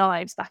regular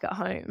lives back at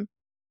home.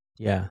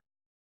 Yeah.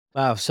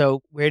 Wow.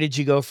 So where did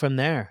you go from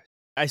there?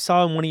 I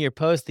saw in one of your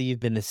posts that you've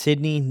been to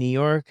Sydney, New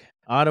York,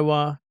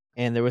 Ottawa,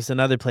 and there was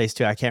another place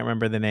too. I can't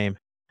remember the name,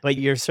 but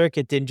your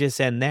circuit didn't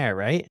just end there,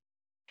 right?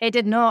 It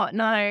did not,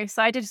 no.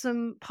 So I did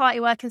some party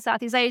work in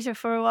Southeast Asia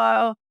for a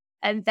while.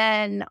 And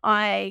then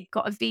I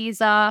got a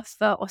visa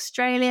for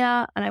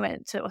Australia. And I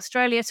went to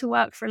Australia to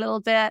work for a little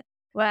bit,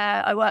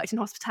 where I worked in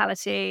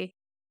hospitality.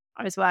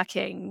 I was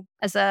working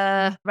as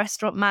a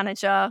restaurant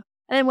manager and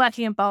then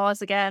working in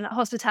bars again.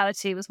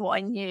 Hospitality was what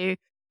I knew.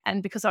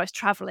 And because I was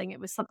traveling, it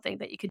was something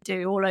that you could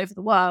do all over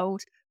the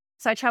world.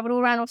 So I traveled all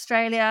around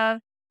Australia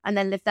and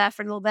then lived there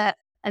for a little bit.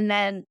 And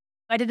then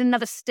I did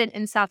another stint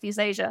in Southeast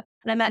Asia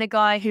and I met a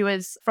guy who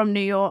was from New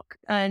York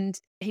and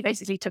he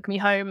basically took me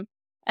home.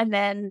 And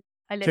then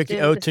I lived Took you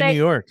in the to New States.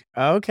 York.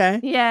 Oh, okay.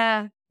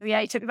 Yeah.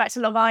 Yeah. He took me back to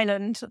Long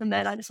Island and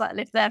then I just like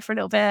lived there for a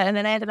little bit. And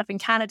then I ended up in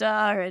Canada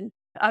and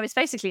I was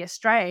basically a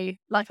stray.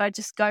 Like I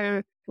just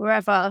go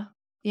wherever,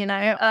 you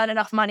know, earn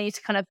enough money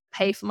to kind of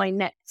pay for my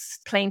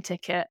next plane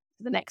ticket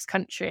to the next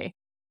country.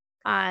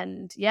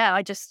 And yeah,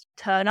 I just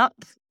turn up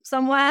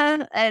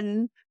somewhere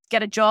and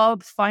get a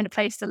job, find a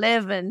place to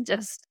live and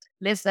just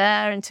live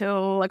there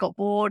until I got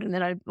bored and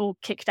then I all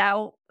kicked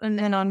out and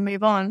then I'd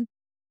move on.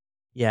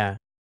 Yeah.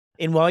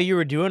 And while you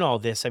were doing all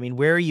this, I mean,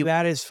 where are you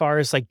at as far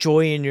as like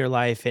joy in your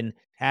life and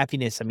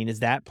happiness? I mean, is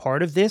that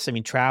part of this? I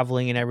mean,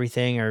 traveling and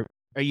everything, or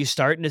are you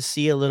starting to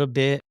see a little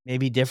bit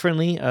maybe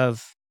differently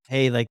of,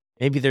 hey, like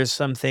maybe there's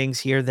some things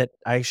here that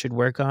I should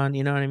work on?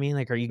 You know what I mean?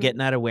 Like, are you getting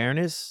that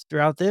awareness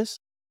throughout this?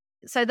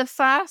 So the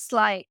first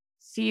like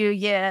few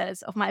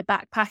years of my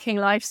backpacking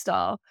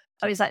lifestyle,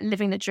 I was like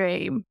living the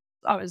dream.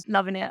 I was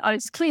loving it. I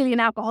was clearly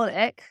an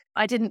alcoholic.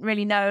 I didn't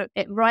really know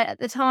it right at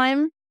the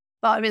time,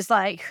 but I was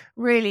like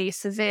really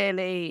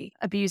severely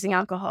abusing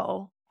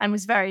alcohol and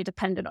was very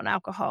dependent on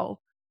alcohol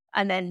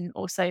and then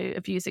also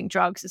abusing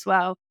drugs as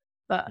well.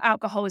 But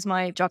alcohol is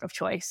my drug of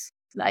choice.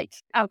 Like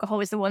alcohol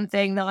is the one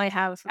thing that I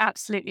have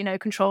absolutely no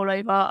control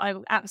over.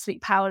 I'm absolutely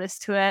powerless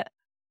to it.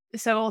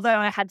 So although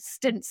I had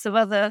stints of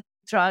other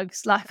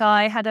drugs, like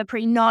I had a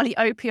pretty gnarly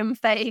opium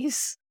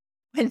phase,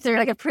 went through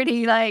like a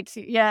pretty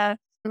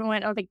I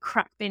went on a big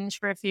crack binge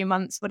for a few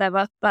months,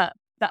 whatever. But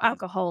the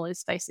alcohol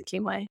is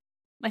basically my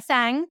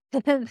thing.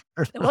 The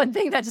one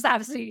thing that just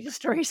absolutely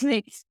destroys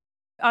me.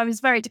 I was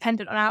very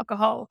dependent on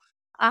alcohol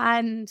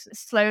and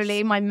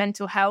slowly my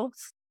mental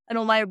health and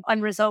all my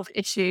unresolved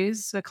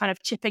issues were kind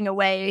of chipping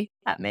away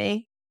at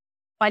me.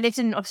 I lived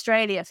in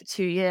Australia for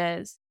 2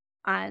 years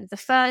and the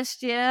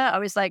first year I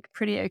was like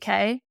pretty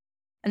okay.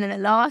 And then the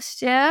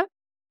last year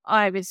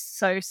I was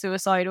so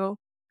suicidal.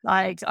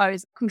 Like I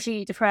was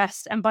completely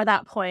depressed. And by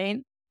that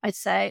point, I'd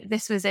say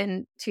this was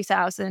in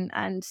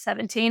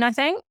 2017, I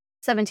think,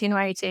 17 or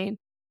 18.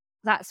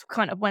 That's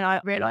kind of when I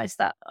realized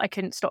that I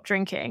couldn't stop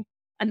drinking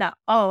and that,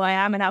 oh, I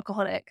am an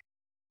alcoholic.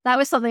 That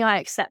was something I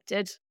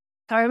accepted.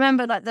 I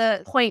remember like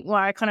the point where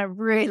I kind of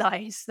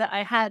realized that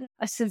I had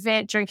a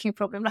severe drinking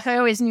problem. Like I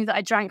always knew that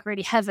I drank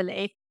really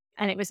heavily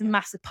and it was a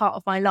massive part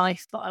of my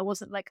life, but I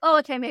wasn't like, oh,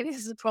 okay, maybe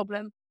this is a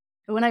problem.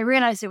 But when I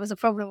realized it was a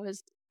problem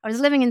was I was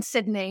living in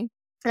Sydney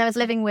and I was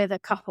living with a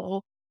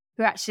couple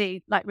who are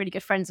actually like really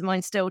good friends of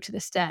mine still to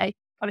this day.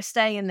 I was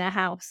staying in their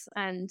house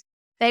and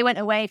they went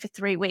away for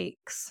 3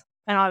 weeks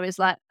and I was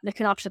like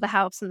looking after the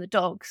house and the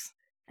dogs.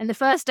 And the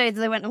first day that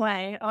they went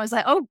away, I was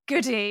like, oh,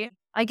 goody.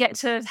 I get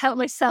to help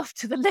myself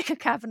to the liquor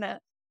cabinet,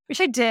 which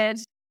I did.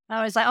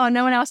 I was like, oh,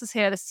 no one else is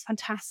here. This is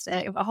fantastic.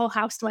 I've got a whole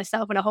house to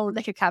myself and a whole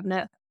liquor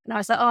cabinet. And I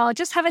was like, oh, I'll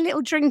just have a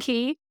little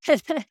drinky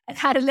and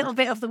had a little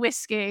bit of the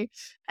whiskey.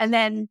 And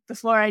then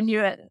before I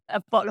knew it,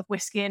 a bottle of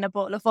whiskey and a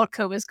bottle of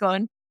vodka was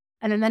gone.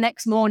 And then the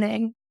next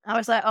morning, I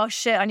was like, oh,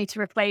 shit, I need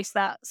to replace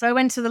that. So I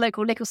went to the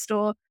local liquor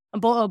store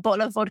and bought a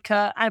bottle of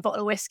vodka and a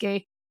bottle of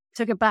whiskey,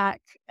 took it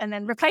back and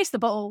then replaced the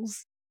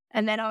bottles.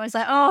 And then I was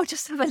like, oh,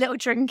 just have a little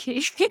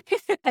drinky.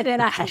 And then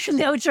I had a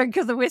little drink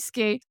of the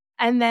whiskey.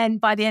 And then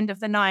by the end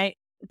of the night,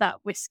 that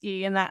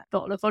whiskey and that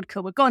bottle of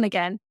vodka were gone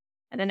again.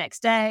 And the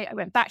next day I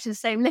went back to the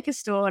same liquor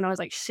store and I was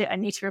like, shit, I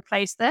need to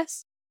replace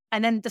this.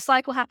 And then the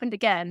cycle happened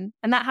again.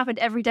 And that happened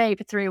every day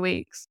for 3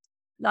 weeks.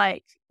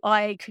 Like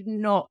I could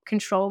not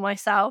control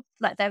myself.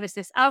 Like there was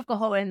this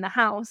alcohol in the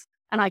house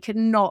and I could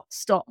not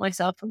stop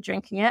myself from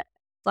drinking it.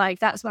 Like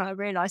that's when I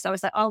realized I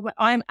was like, oh,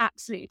 I'm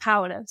absolutely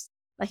powerless.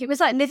 Like it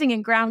was like living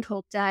in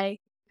Groundhog Day,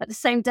 at the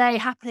same day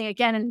happening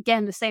again and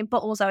again, the same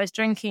bottles I was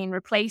drinking,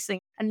 replacing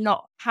and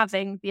not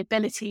having the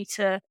ability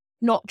to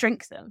not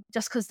drink them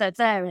just because they're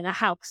there in a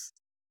house.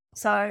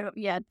 So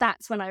yeah,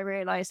 that's when I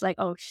realized like,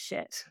 oh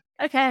shit,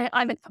 okay,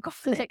 I'm an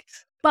alcoholic.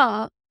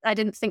 But I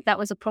didn't think that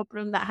was a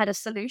problem that had a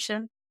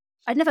solution.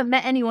 I'd never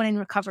met anyone in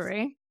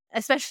recovery,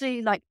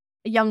 especially like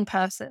a young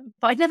person,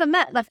 but I'd never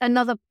met like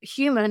another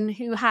human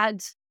who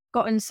had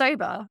gotten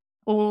sober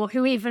or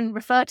who even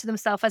referred to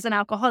themselves as an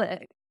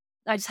alcoholic.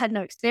 I just had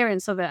no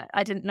experience of it.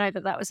 I didn't know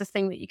that that was a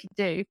thing that you could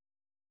do.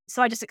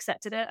 So I just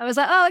accepted it. I was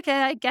like, oh,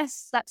 okay, I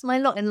guess that's my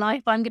lot in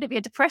life. I'm going to be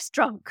a depressed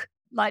drunk.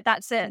 Like,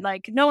 that's it.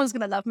 Like, no one's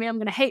going to love me. I'm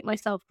going to hate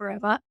myself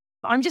forever.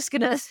 But I'm just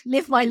going to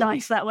live my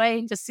life that way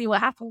and just see what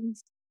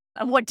happens.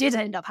 And what did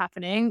end up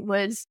happening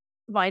was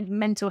my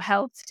mental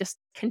health just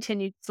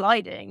continued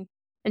sliding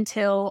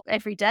until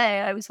every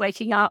day I was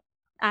waking up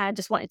and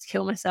just wanted to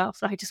kill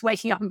myself. Like, just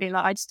waking up and being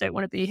like, I just don't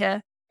want to be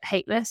here. I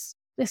hate this.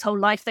 This whole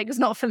life thing is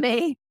not for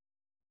me.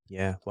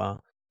 Yeah,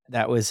 wow.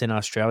 That was in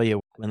Australia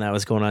when that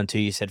was going on too.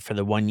 You said for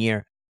the 1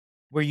 year.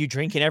 Were you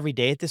drinking every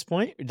day at this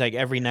point? Like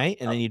every night?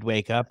 And then you'd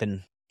wake up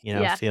and,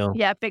 feel.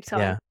 Yeah, big time.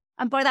 Yeah.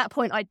 And by that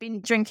point, I'd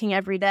been drinking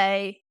every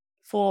day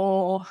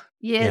for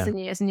years and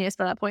years and years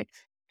by that point.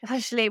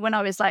 Especially when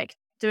I was like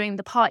doing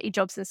the party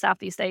jobs in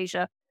Southeast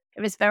Asia,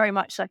 it was very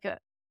much like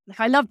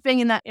I loved being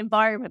in that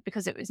environment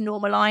because it was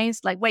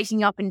normalized, like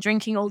waking up and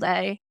drinking all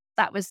day.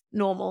 That was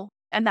normal.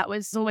 And that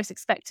was always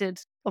expected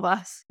of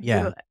us.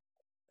 Yeah.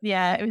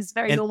 Yeah, it was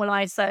very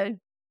normalized. So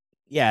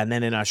yeah, and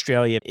then in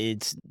Australia,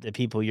 it's the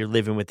people you're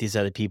living with, these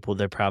other people,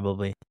 they're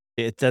probably,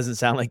 it doesn't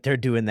sound like they're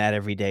doing that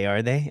every day,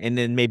 are they? And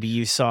then maybe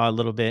you saw a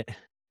little bit,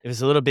 it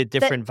was a little bit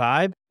different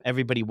vibe.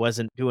 Everybody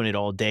wasn't doing it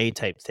all day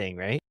type thing,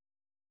 right?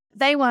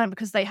 They weren't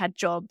because they had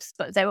jobs,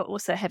 but they were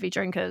also heavy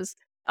drinkers.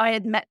 I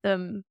had met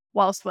them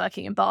whilst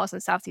working in bars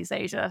in Southeast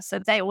Asia. So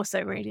they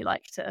also really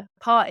like to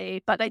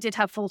party, but they did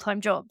have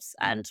full-time jobs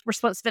and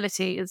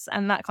responsibilities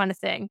and that kind of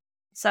thing.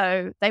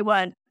 So they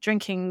weren't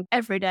drinking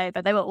every day,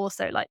 but they were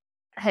also like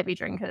heavy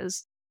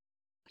drinkers.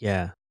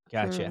 Yeah,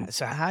 gotcha.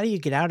 So how do you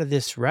get out of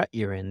this rut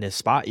you're in, this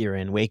spot you're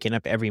in, waking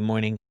up every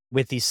morning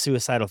with these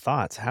suicidal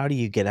thoughts? How do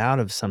you get out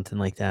of something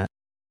like that?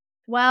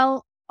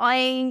 Well,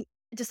 I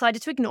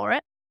decided to ignore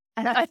it.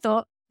 And I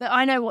thought that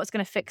I know what's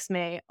going to fix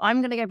me.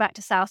 I'm going to go back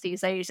to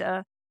Southeast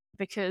Asia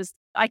because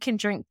I can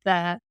drink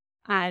there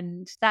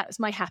and that's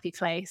my happy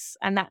place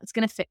and that's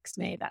going to fix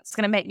me. That's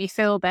going to make me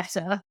feel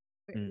better.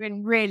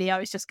 And really, I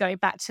was just going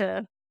back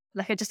to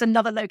like just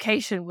another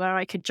location where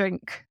I could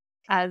drink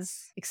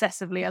as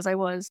excessively as I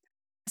was.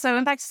 So I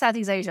went back to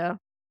Southeast Asia.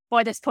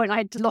 By this point, I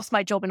had lost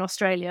my job in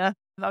Australia.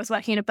 I was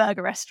working in a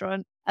burger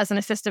restaurant as an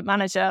assistant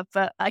manager,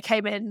 but I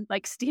came in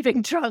like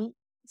steaming drunk.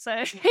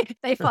 So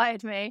they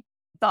fired me.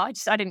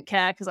 But I didn't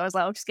care because I was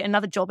like, I'll just get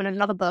another job in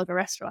another burger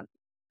restaurant.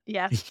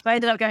 Yeah. So I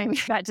ended up going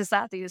back to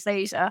Southeast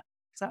Asia.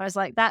 So I was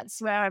like,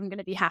 that's where I'm going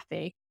to be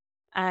happy.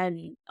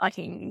 And I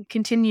can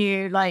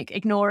continue like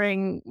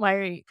ignoring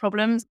my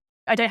problems.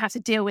 I don't have to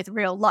deal with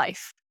real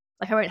life.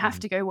 Like I won't have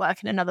to go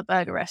work in another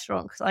burger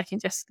restaurant because I can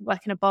just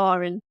work in a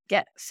bar and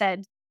get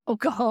fed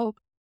alcohol.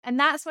 And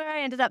that's where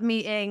I ended up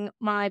meeting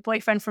my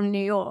boyfriend from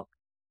New York.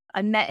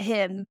 I met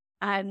him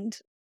and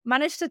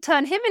managed to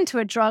turn him into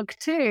a drug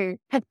too.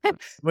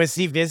 Was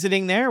he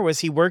visiting there? Or was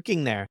he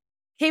working there?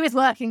 He was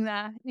working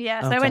there.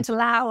 Yeah. So I went to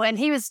Laos and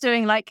he was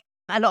doing like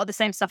a lot of the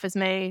same stuff as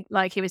me.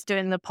 Like he was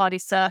doing the party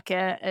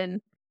circuit and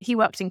he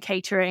worked in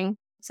catering.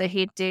 So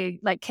he'd do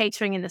like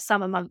catering in the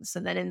summer months.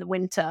 And then in the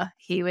winter,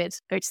 he would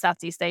go to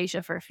Southeast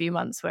Asia for a few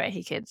months where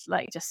he could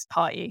like just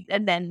party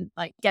and then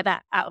like get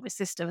that out of his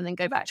system and then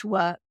go back to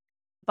work.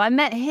 But I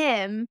met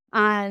him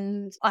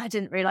and I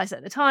didn't realize it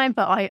at the time,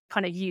 but I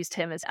kind of used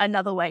him as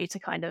another way to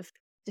kind of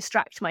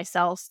distract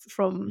myself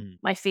from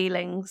my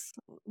feelings.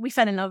 We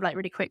fell in love like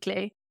really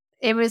quickly.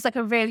 It was like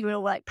a really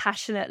real like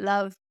passionate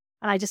love.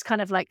 And I just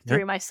kind of like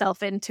threw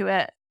myself into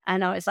it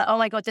And I was like, oh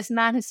my God, this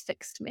man has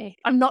fixed me.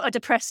 I'm not a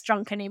depressed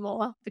drunk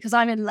anymore because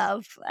I'm in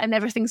love and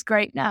everything's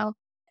great now.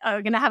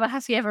 I'm going to have a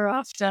happy ever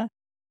after.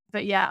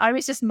 But yeah, I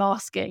was just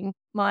masking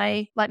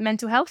my like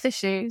mental health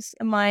issues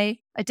and my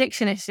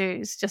addiction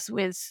issues just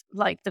with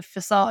like the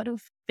facade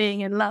of being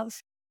in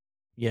love.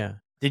 Yeah.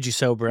 Did you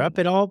sober up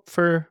at all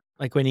for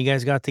like when you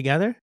guys got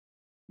together?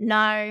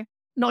 No,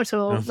 not at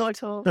all. No. Not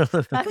at all.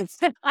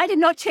 I did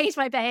not change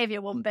my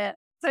behavior one bit.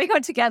 So we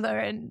got together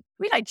and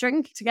we like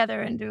drink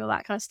together and do all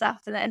that kind of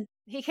stuff. And then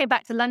he came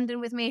back to London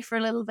with me for a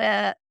little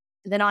bit.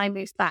 And then I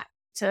moved back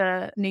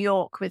to New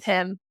York with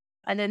him.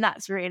 And then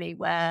that's really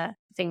where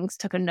things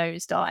took a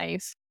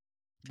nosedive.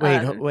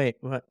 Wait,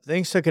 what?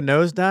 Things took a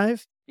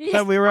nosedive? Yes.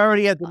 Thought we were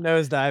already at the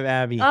nosedive,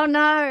 Abby. Oh,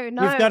 no.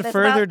 We've got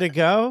further to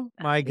go?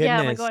 My goodness.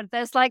 Yeah, my God.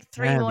 There's like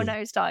 3 more Abby.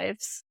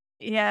 nosedives.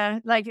 Yeah,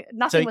 like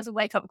nothing was a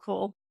wake-up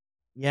call.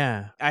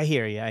 Yeah, I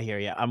hear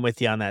you. I'm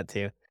with you on that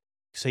too.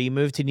 So you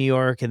moved to New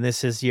York and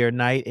this is your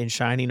knight in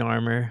shining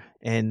armor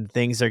and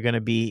things are going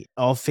to be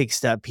all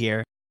fixed up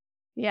here.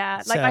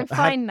 Yeah, like So I'm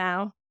fine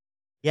now.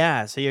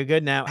 Yeah, so you're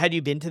good now. Had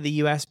you been to the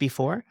US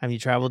before? Have you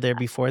traveled there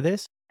before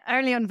this?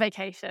 Only on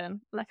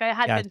vacation. Like I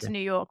had been to New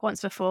York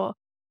once before.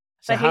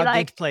 So But how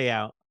did it play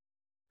out?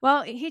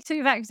 Well, he took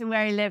me back to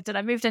where he lived and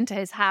I moved into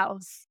his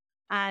house.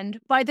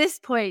 And by this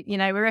point, you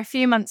know, we were a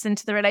few months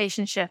into the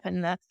relationship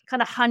and the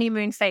kind of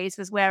honeymoon phase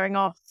was wearing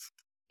off.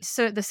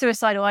 So the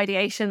suicidal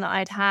ideation that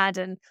I'd had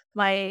and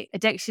my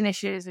addiction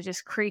issues were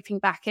just creeping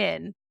back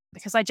in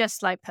because I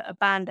just like put a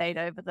Band-Aid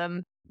over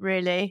them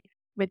really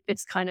with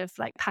this kind of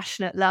like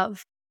passionate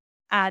love.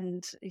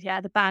 And yeah,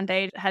 the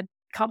Band-Aid had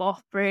come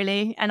off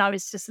really. And I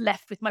was just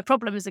left with my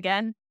problems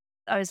again.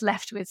 I was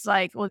left with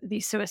like all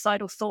these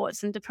suicidal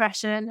thoughts and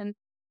depression. And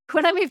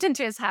when I moved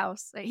into his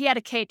house, he had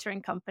a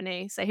catering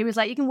company. So he was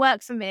like, you can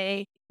work for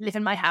me, live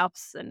in my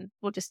house, and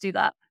we'll just do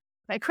that.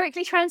 But it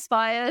quickly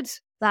transpired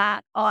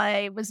that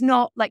I was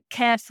not like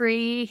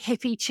carefree,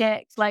 hippie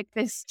chick, like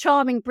this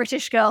charming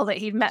British girl that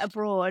he'd met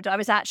abroad. I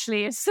was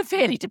actually a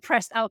severely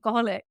depressed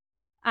alcoholic.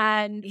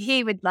 And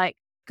he would like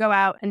go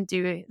out and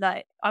do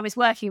like, I was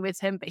working with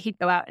him, but he'd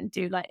go out and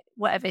do like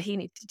whatever he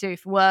needed to do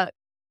for work.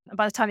 And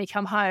by the time he'd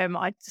come home,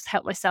 I'd just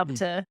help myself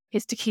to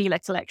his tequila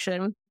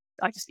collection.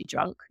 I'd just be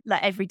drunk.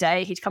 Like every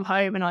day he'd come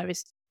home and I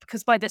was,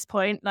 because by this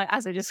point, like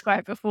as I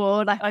described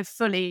before, like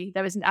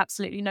there was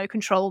absolutely no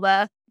control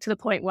there to the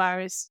point where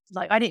I was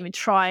like, I didn't even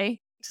try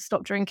to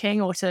stop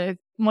drinking or to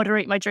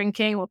moderate my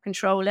drinking or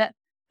control it.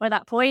 By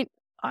that point,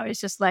 I was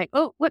just like,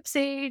 oh,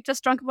 whoopsie,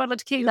 just drunk a bottle of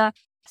tequila.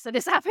 So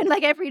this happened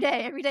like every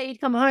day. Every day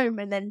he'd come home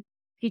and then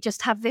he'd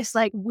just have this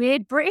like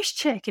weird British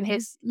chick in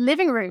his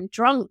living room,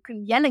 drunk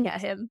and yelling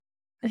at him.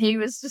 And he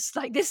was just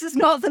like, this is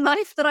not the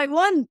life that I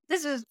want.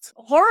 This is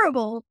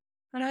horrible.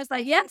 And I was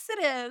like, yes,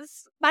 it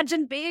is.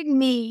 Imagine being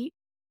me.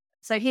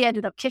 So he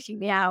ended up kicking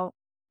me out.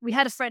 We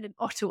had a friend in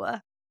Ottawa.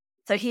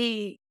 So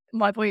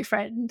my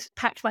boyfriend,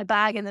 packed my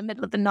bag in the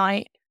middle of the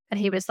night. And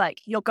he was like,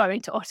 you're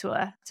going to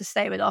Ottawa to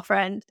stay with our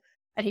friend.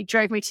 And he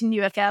drove me to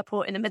Newark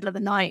Airport in the middle of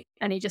the night.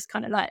 And he just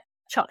kind of like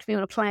chucked me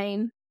on a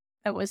plane.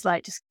 It was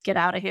like, just get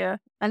out of here.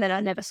 And then I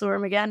never saw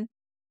him again.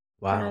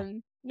 Wow.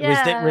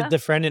 Yeah. Was the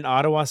friend in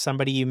Ottawa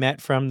somebody you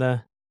met from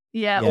the...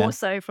 Yeah,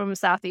 also from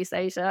Southeast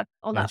Asia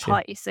on that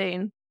party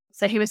scene.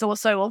 So he was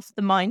also of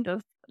the mind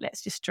of,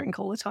 let's just drink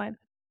all the time.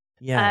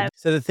 Yeah.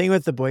 So the thing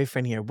with the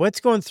boyfriend here,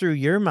 what's going through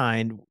your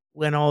mind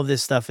when all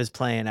this stuff is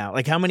playing out?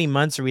 Like how many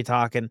months are we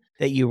talking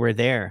that you were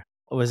there?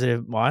 Was it a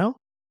while?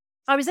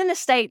 I was in the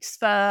States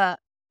for,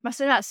 must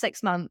have been about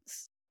 6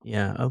 months.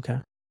 Yeah. Okay.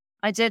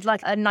 I did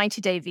like a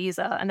 90-day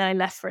visa and then I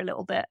left for a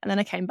little bit and then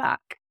I came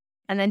back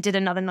and then did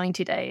another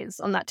 90 days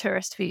on that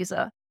tourist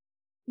visa.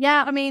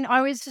 Yeah, I mean,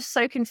 I was just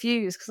so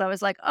confused because I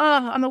was like,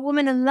 oh, I'm a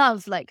woman in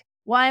love. Like,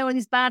 why are all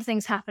these bad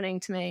things happening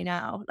to me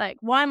now? Like,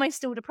 why am I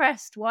still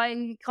depressed?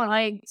 Why can't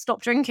I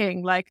stop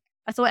drinking? Like,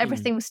 I thought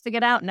everything was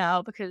figured out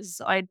now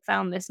because I'd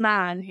found this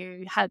man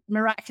who had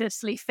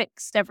miraculously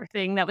fixed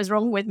everything that was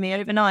wrong with me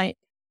overnight.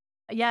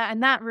 Yeah,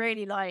 and that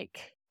really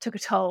like took a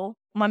toll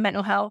on my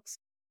mental health.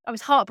 I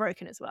was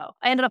heartbroken as well.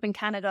 I ended up in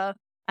Canada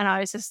and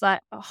I was just like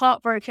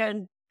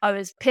heartbroken. I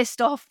was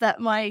pissed off that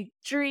my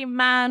dream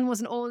man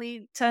wasn't all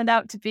he turned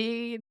out to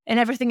be and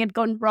everything had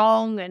gone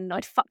wrong and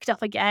I'd fucked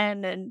up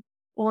again and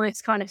all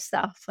this kind of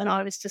stuff. And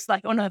I was just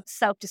like on a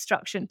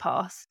self-destruction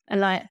path. And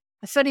like,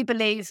 I fully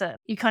believe that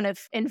you kind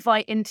of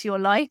invite into your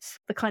life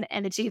the kind of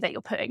energy that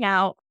you're putting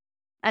out.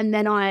 And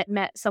then I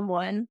met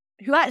someone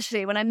who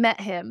actually, when I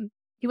met him,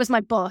 he was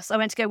my boss. I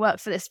went to go work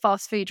for this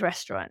fast food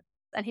restaurant.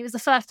 And he was the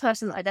first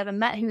person that I'd ever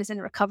met who was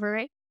in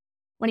recovery.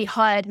 When he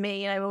hired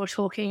me, we were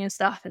talking and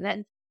stuff. And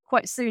then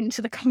quite soon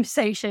into the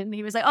conversation,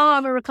 he was like, oh,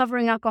 I'm a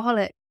recovering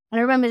alcoholic. And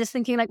I remember just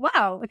thinking like,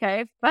 wow,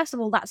 okay, first of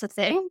all, that's a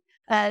thing.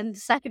 And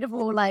second of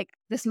all, like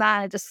this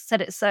man just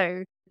said it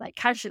so like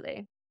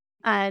casually.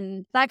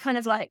 And that kind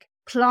of like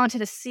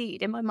planted a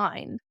seed in my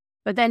mind.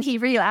 But then he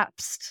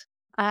relapsed.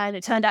 And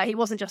it turned out he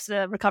wasn't just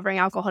a recovering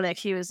alcoholic.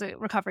 He was a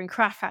recovering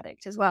crack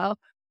addict as well.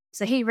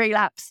 So he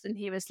relapsed and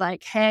he was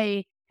like,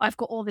 hey, I've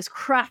got all this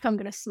crack I'm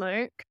going to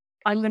smoke.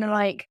 I'm going to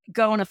like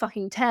go on a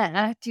fucking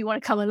tear. Do you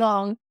want to come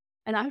along?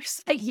 And I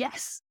was like,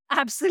 yes,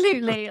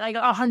 absolutely. Like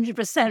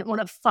 100%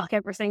 want to fuck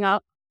everything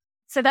up.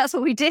 So that's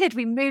what we did.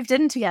 We moved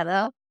in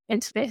together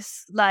into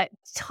this like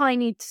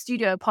tiny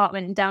studio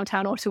apartment in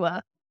downtown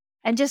Ottawa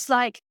and just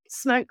like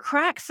smoked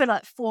crack for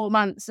like 4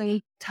 months. And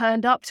he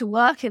turned up to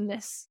work in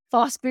this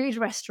fast food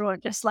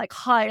restaurant, just like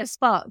high as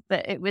fuck.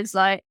 But it was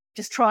like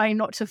just trying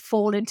not to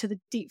fall into the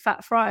deep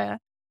fat fryer.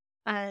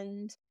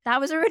 And that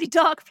was a really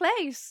dark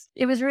place.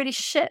 It was really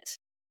shit.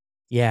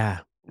 Yeah.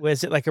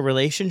 Was it like a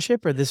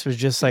relationship, or this was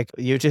just like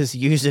you're just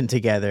using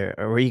together,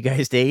 or were you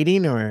guys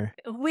dating, or?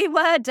 We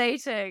were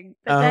dating,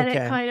 but Oh, then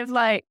okay. it kind of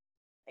like,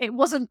 it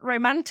wasn't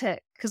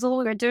romantic because all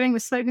we were doing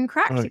was smoking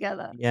crack Oh,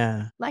 together.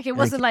 yeah. Like it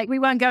wasn't like we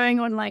weren't going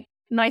on like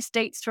nice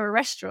dates to a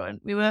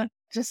restaurant. We were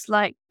just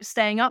like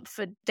staying up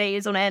for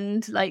days on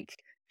end,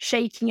 like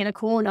shaking in a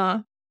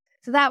corner.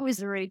 So that was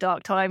a really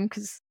dark time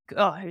because, it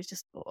was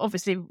just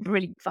obviously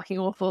really fucking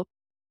awful.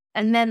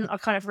 And then I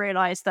kind of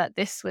realized that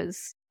this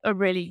was a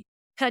really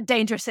kind of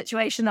dangerous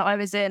situation that I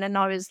was in. And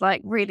I was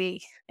like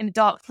really in a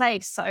dark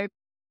place. So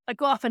I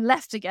got up and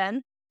left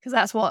again because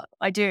that's what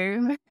I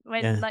do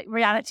when like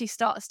reality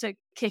starts to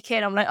kick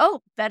in. I'm like,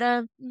 oh,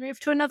 better move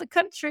to another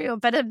country or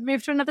better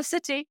move to another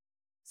city.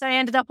 So I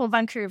ended up on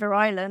Vancouver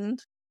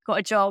Island, got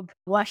a job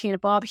working in a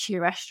barbecue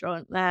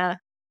restaurant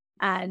there.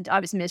 And I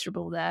was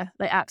miserable there,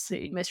 like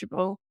absolutely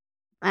miserable,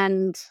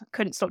 and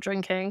couldn't stop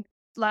drinking.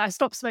 Like I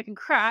stopped smoking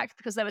crack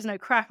because there was no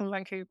crack in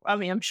Vancouver. I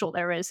mean, I'm sure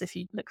there is if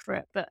you look for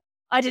it, but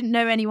I didn't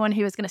know anyone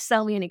who was going to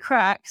sell me any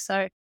crack.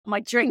 So my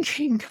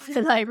drinking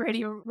like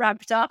really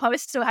ramped up. I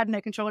still had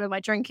no control of my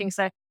drinking.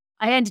 So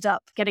I ended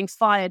up getting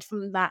fired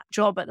from that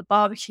job at the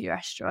barbecue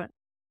restaurant.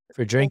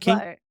 For drinking?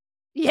 Although,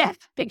 yeah,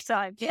 big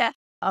time. Yeah.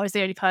 I was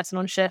the only person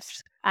on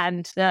shift,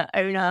 and the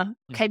owner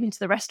came into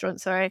the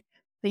restaurant. Sorry. I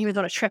think he was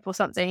on a trip or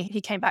something. He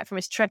came back from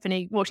his trip and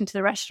he walked into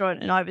the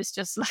restaurant, and I was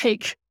just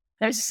like,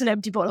 there was just an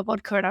empty bottle of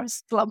vodka and I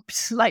was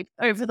slumped like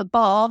over the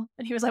bar.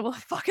 And he was like, what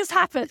the fuck has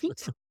happened?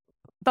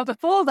 But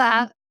before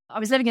that, I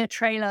was living in a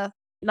trailer.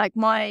 Like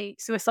my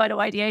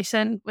suicidal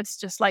ideation was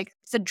just like,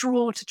 it's a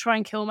draw to try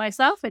and kill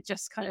myself. It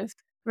just kind of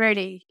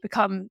really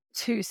become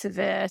too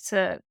severe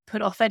to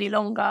put off any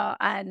longer.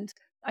 And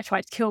I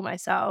tried to kill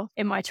myself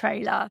in my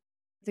trailer.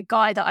 The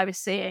guy that I was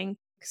seeing,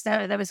 because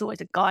there was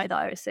always a guy that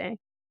I was seeing,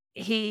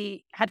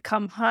 he had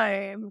come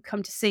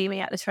to see me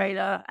at the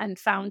trailer and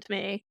found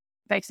me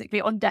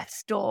basically on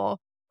death's door.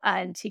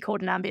 And he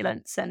called an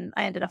ambulance and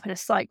I ended up in a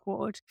psych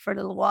ward for a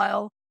little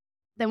while.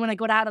 Then when I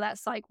got out of that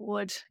psych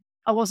ward,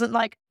 I wasn't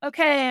like,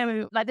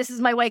 okay, like, this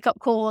is my wake up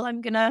call.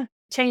 I'm going to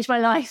change my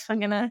life. I'm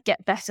going to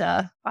get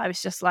better. I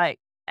was just like,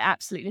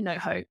 absolutely no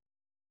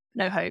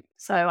hope.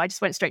 So I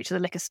just went straight to the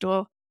liquor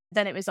store.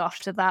 Then it was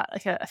after that,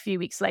 like a few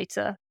weeks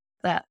later,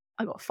 that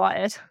I got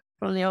fired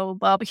from the old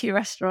barbecue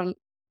restaurant.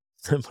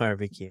 The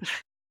barbecue.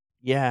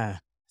 Yeah.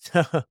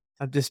 So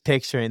I'm just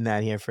picturing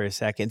that here for a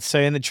second. So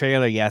in the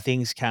trailer, yeah,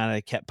 things kind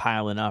of kept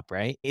piling up,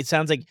 right? It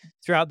sounds like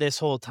throughout this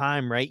whole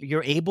time, right,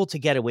 you're able to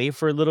get away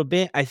for a little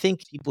bit. I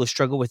think people who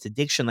struggle with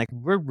addiction, like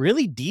we're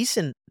really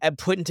decent at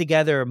putting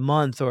together a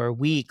month or a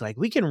week. Like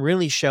we can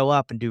really show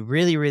up and do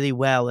really, really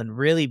well and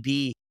really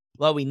be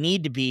what we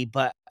need to be.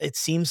 But it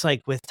seems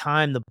like with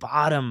time, the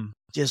bottom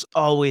just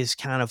always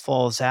kind of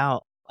falls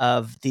out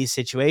of these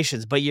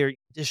situations. But you're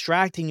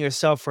distracting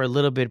yourself for a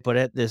little bit. But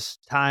at this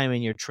time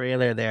in your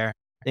trailer there,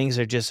 things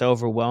are just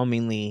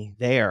overwhelmingly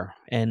there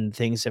and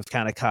things have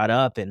kind of caught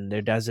up and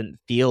there doesn't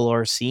feel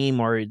or seem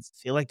or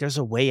feel like there's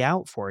a way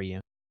out for you,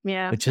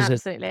 Yeah, which is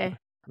absolutely. a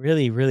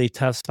really, really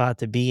tough spot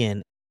to be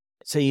in.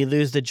 So you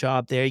lose the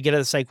job there, you get out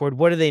of the psych ward.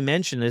 What do they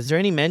mention? Is there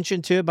any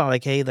mention to about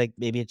like, hey, like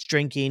maybe it's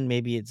drinking,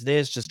 maybe it's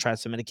this, just try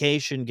some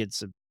medication,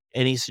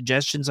 any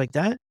suggestions like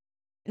that?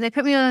 They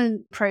put me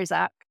on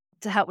Prozac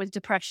to help with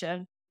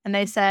depression. And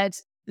they said,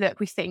 look,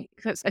 we think,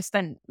 because I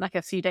spent like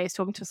a few days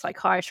talking to a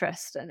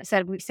psychiatrist, and I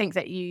said, we think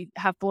that you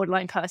have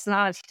borderline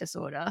personality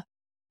disorder.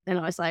 And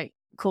I was like,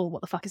 cool,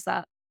 what the fuck is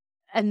that?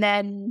 And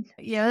then,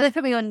 they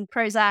put me on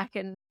Prozac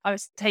and I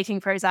was taking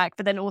Prozac,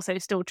 but then also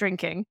still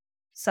drinking.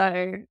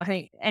 So I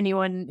think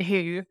anyone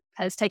who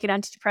has taken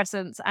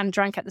antidepressants and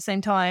drank at the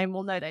same time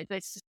will know that it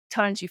just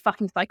turns you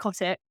fucking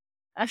psychotic.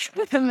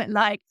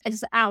 Like,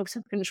 it's out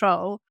of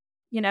control.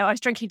 I was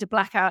drinking to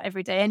blackout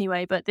every day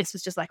anyway, but this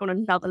was just like on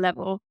another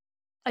level.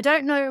 I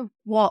don't know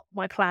what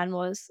my plan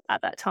was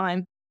at that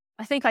time.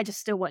 I think I just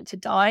still wanted to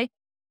die.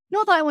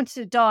 Not that I wanted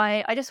to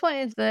die. I just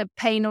wanted the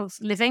pain of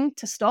living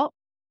to stop.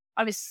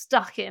 I was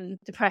stuck in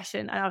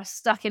depression and I was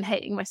stuck in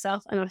hating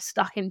myself and I was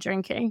stuck in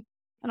drinking.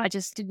 And I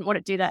just didn't want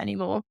to do that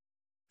anymore.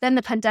 Then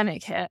the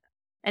pandemic hit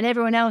and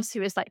everyone else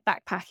who was like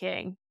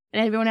backpacking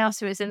and everyone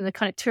else who was in the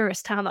kind of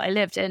tourist town that I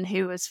lived in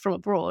who was from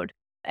abroad,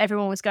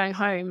 everyone was going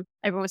home.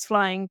 Everyone was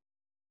flying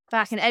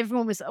back and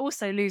everyone was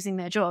also losing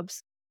their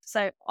jobs.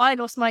 So I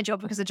lost my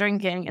job because of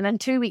drinking. And then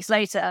 2 weeks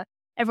later,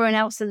 everyone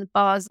else in the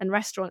bars and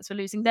restaurants were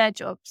losing their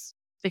jobs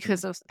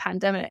because of the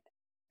pandemic.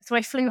 So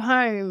I flew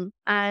home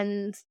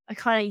and I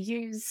kind of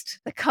used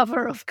the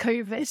cover of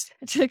COVID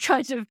to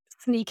kind of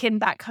sneak in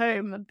back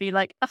home and be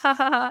like, ha, ha,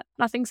 ha,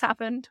 nothing's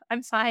happened.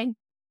 I'm fine.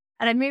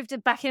 And I moved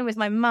it back in with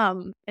my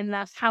mum in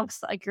that house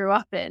that I grew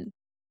up in.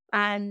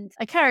 And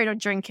I carried on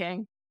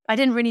drinking. I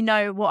didn't really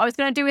know what I was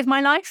going to do with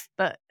my life,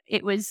 but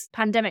it was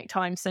pandemic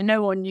time. So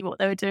no one knew what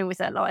they were doing with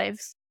their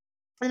lives.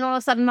 And all of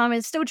a sudden I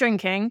was still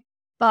drinking,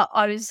 but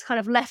I was kind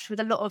of left with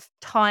a lot of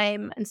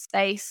time and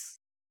space,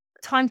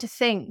 time to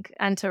think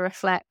and to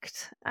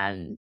reflect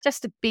and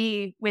just to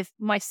be with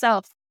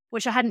myself,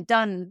 which I hadn't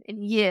done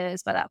in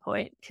years by that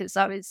point, because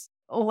I was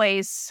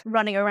always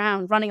running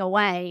around, running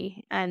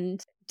away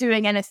and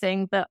doing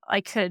anything that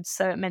I could.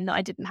 So it meant that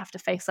I didn't have to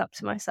face up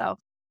to myself.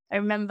 I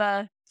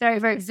remember very,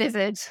 very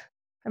vivid.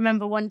 I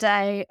remember one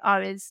day I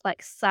was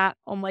like sat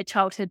on my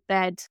childhood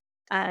bed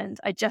and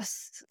I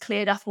just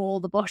cleared up all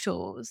the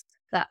bottles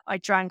that I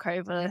drank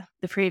over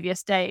the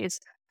previous days.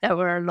 There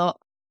were a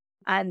lot.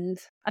 And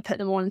I put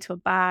them all into a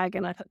bag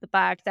and I put the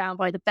bag down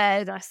by the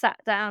bed and I sat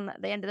down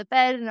at the end of the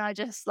bed and I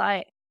just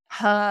like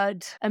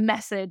heard a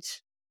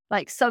message,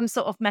 like some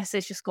sort of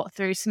message just got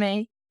through to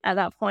me at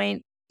that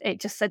point. It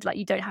just said like,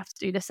 you don't have to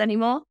do this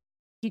anymore.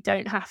 You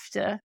don't have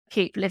to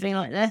keep living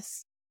like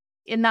this.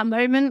 In that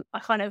moment, I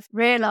kind of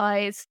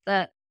realized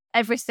that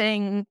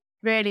everything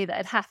really that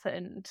had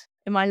happened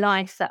in my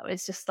life, that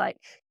was just like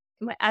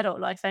in my adult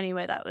life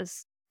anyway, that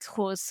was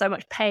caused so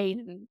much pain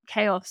and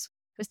chaos,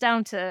 was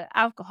down to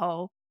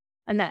alcohol.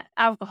 And that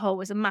alcohol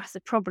was a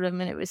massive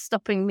problem and it was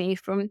stopping me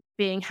from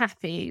being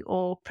happy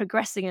or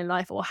progressing in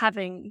life or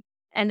having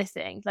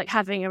anything, like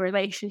having a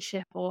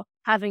relationship or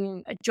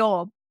having a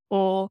job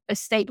or a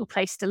stable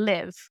place to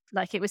live.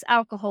 Like it was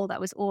alcohol that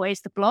was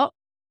always the block.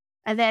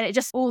 And then it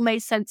just all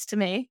made sense to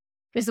me.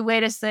 It was the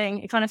weirdest thing.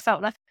 It kind of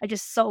felt like I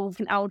just solved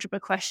an algebra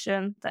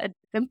question that had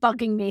been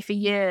bugging me for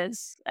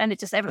years. And it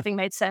just, everything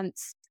made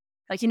sense.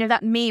 Like, you know,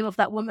 that meme of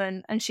that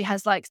woman and she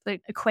has like the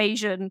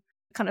equation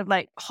kind of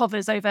like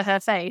hovers over her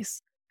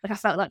face. Like I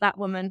felt like that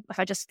woman, like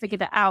I just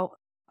figured it out.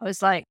 I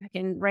was like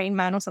in Rain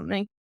Man or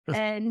something.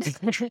 And,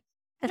 and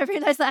I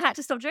realized that I had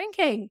to stop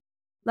drinking.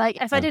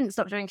 Like if I didn't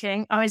stop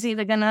drinking, I was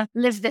either going to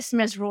live this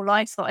miserable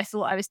life that I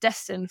thought I was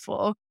destined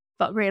for,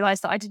 but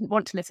realized that I didn't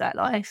want to live that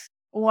life,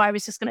 or I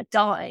was just going to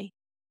die.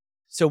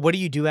 So what do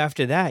you do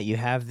after that? You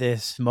have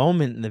this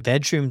moment in the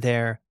bedroom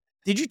there.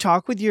 Did you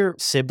talk with your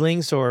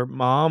siblings or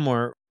mom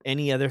or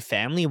any other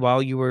family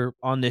while you were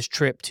on this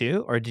trip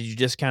too? Or did you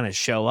just kind of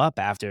show up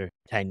after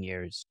 10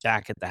 years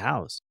back at the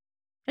house?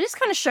 I just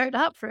kind of showed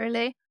up,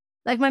 really.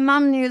 Like my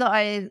mum knew that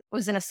I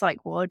was in a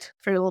psych ward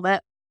for a little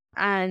bit.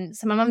 And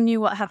so my mum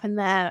knew what happened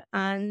there.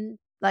 And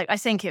like, I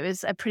think it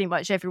was pretty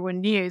much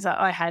everyone knew that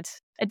I had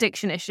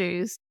addiction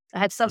issues. I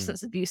had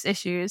substance abuse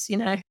issues, you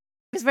know. It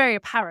was very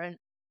apparent.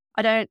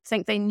 I don't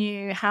think they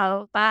knew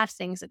how bad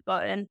things had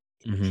gotten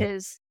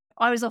because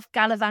I was off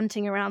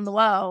gallivanting around the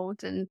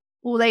world and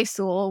all they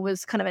saw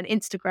was kind of an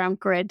Instagram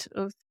grid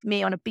of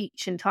me on a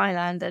beach in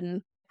Thailand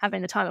and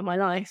having the time of my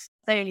life.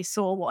 They only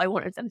saw what I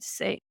wanted them to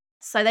see.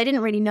 So they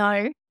didn't really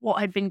know what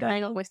had been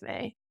going on with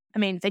me. I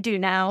mean, they do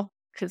now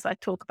because I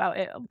talk about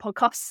it on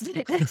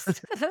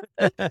podcasts,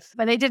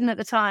 but they didn't at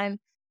the time.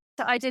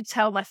 So I did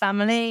tell my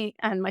family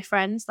and my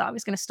friends that I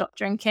was going to stop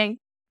drinking.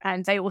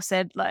 And they all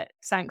said, like,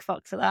 thank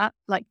fuck for that.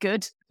 Like,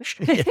 good.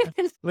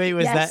 Wait,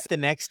 was Yes. that the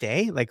next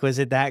day? Like, was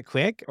it that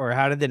quick? Or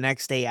how did the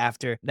next day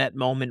after that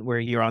moment where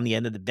you're on the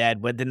end of the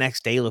bed, what did the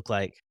next day look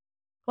like?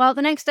 Well,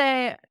 the next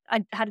day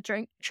I had a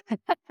drink,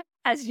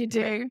 as you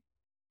do.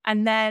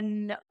 And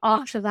then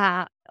after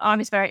that, I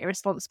was very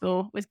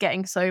irresponsible with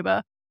getting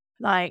sober.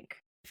 Like,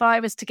 if I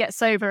was to get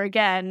sober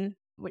again,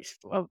 which,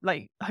 well,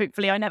 like,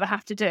 hopefully I never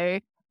have to do,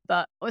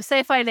 but or say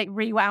if I like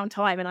rewound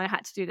time and I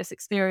had to do this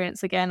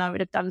experience again, I would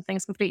have done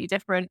things completely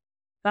different.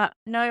 But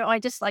no, I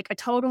just like, I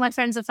told all my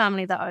friends and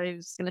family that I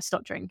was going to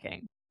stop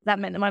drinking. That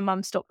meant that my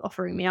mum stopped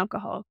offering me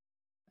alcohol.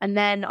 And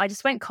then I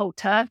just went cold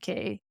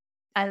turkey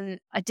and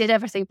I did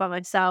everything by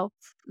myself.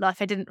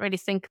 Like I didn't really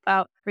think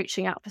about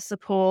reaching out for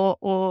support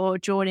or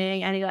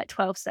joining any like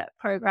 12-step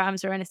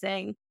programs or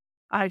anything.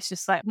 I was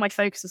just like, my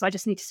focus was I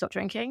just need to stop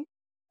drinking.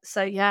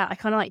 So yeah, I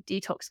kind of like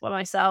detoxed by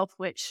myself,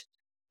 which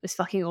was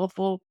fucking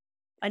awful.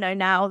 I know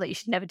now that you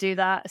should never do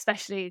that,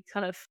 especially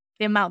kind of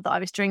the amount that I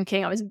was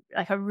drinking. I was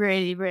like a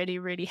really, really,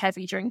 really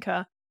heavy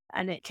drinker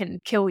and it can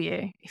kill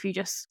you if you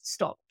just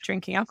stop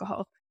drinking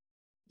alcohol.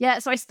 Yeah,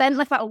 so I spent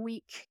like about a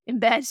week in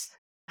bed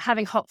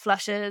having hot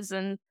flushes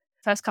and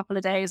first couple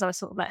of days I was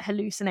sort of like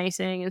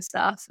hallucinating and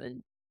stuff.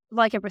 And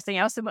like everything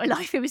else in my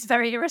life, it was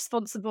very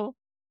irresponsible.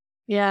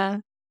 Yeah,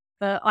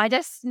 but I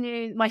just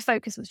knew my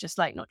focus was just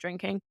like not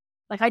drinking.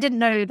 Like I didn't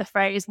know the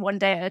phrase one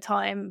day at a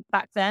time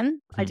back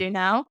then. I do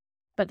now.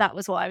 But that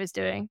was what I was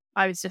doing.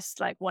 I was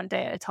just like one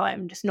day at a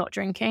time, just not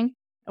drinking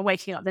and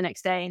waking up the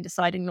next day and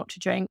deciding not to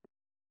drink.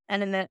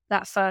 And in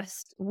that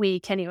first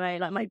week anyway,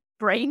 like my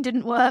brain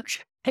didn't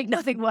work, like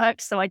nothing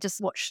worked. So I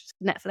just watched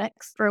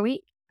Netflix for a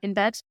week in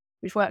bed,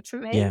 which worked for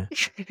me. Yeah.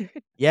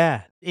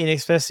 Yeah. And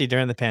especially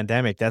during the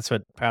pandemic, that's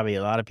what probably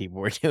a lot of people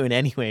were doing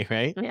anyway,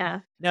 right? Yeah.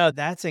 No,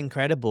 that's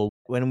incredible.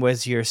 When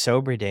was your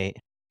sober date?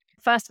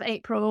 1st of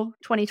April,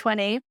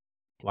 2020.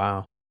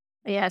 Wow.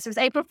 Yeah. So it was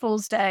April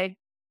Fool's Day.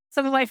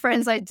 Some of my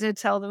friends, I did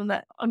tell them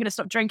that I'm going to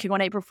stop drinking on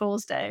April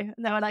Fool's Day.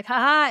 And they were like,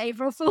 haha,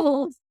 April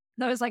Fools.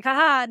 And I was like,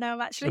 haha, no,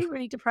 I'm actually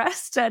really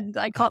depressed and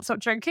I can't stop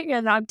drinking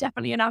and I'm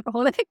definitely an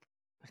alcoholic.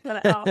 They're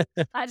like, oh,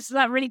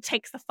 that really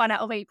takes the fun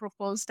out of April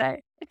Fool's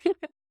Day.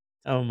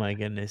 Oh my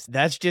goodness.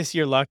 That's just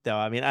your luck though.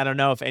 I mean, I don't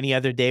know if any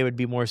other day would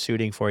be more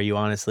suiting for you,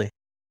 honestly.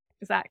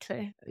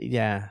 Exactly.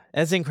 Yeah,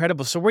 that's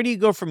incredible. So where do you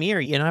go from here?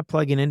 You're not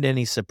plugging into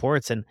any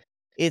supports, and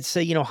it's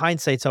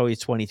hindsight's always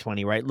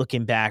 2020, right?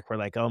 Looking back, we're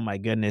like, oh my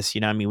goodness,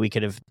 I mean, we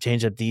could have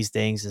changed up these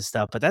things and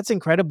stuff. But that's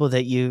incredible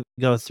that you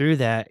go through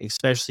that,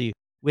 especially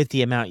with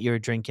the amount you're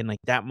drinking. Like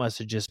that must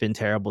have just been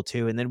terrible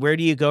too. And then where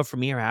do you go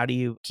from here? How do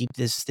you keep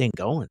this thing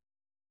going?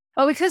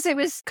 Well, because it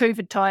was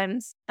COVID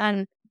times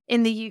and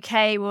in the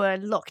UK we were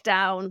locked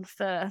down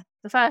for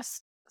the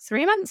first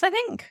 3 months, I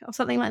think, or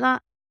something like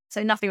that.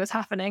 So nothing was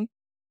happening.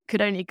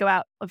 Could only go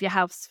out of your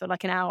house for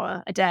like an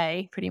hour a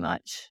day, pretty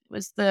much,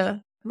 was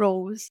the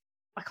rules.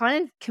 I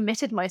kind of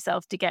committed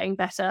myself to getting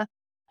better.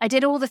 I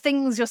did all the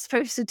things you're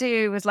supposed to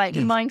do with like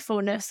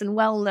mindfulness and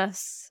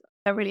wellness.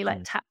 I really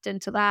like tapped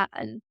into that.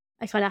 And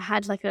I kind of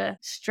had like a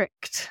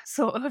strict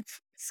sort of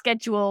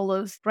schedule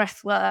of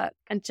breath work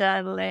and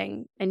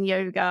journaling and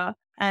yoga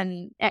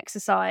and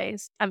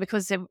exercise. And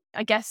because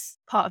I guess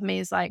part of me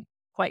is like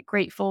quite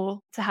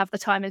grateful to have the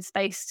time and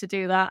space to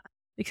do that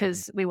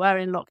because we were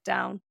in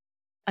lockdown.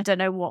 I don't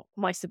know what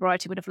my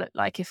sobriety would have looked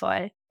like if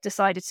I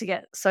decided to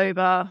get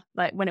sober,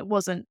 like when it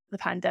wasn't the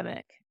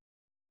pandemic.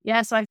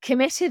 Yeah, so I've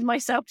committed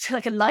myself to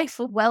like a life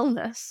of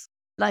wellness.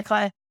 Like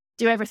I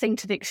do everything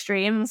to the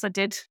extremes. I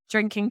did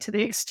drinking to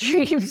the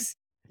extremes.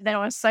 Then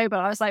I was sober.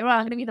 I was like, well,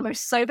 I'm going to be the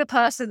most sober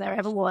person there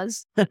ever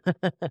was.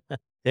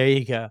 There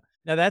you go.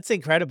 Now that's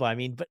incredible. I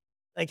mean, but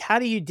like, how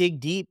do you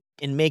dig deep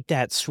and make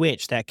that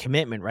switch, that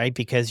commitment, right?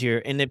 Because you're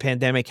in the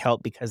pandemic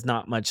helped because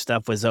not much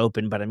stuff was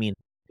open. But I mean,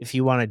 if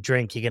you want to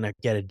drink, you're going to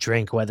get a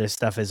drink, whether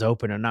stuff is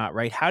open or not,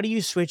 right? How do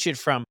you switch it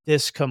from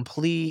this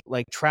complete,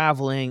 like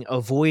traveling,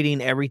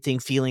 avoiding everything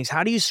feelings?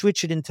 How do you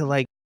switch it into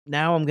like,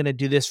 now I'm going to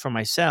do this for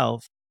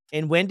myself?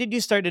 And when did you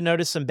start to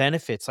notice some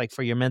benefits, like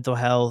for your mental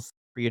health,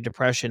 for your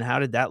depression? How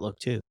did that look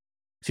too?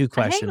 Two I think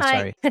questions,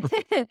 sorry.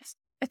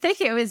 I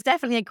think it was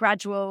definitely a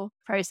gradual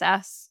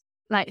process.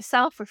 Like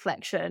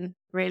self-reflection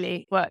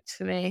really worked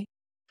for me.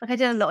 Like I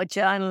did a lot of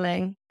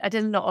journaling. I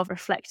did a lot of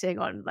reflecting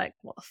on like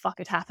what the fuck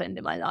had happened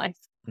in my life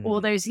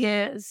all those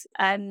years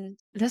and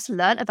just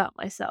learned about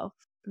myself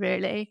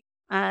really.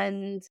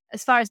 And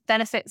as far as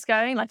benefits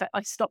going, like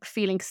I stopped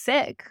feeling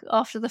sick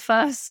after the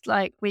first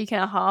like week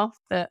and a half,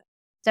 but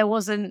there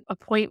wasn't a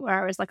point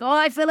where I was like, oh,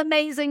 I feel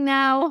amazing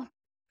now.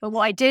 But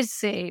what I did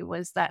see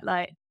was that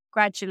like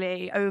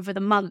gradually over the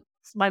months,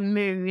 my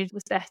mood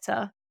was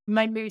better.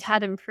 My mood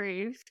had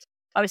improved.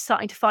 I was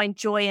starting to find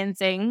joy in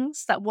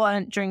things that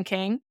weren't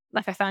drinking.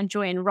 Like I found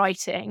joy in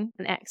writing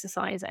and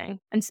exercising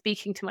and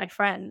speaking to my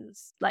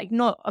friends, like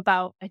not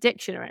about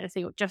addiction or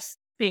anything, or just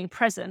being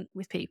present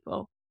with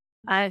people.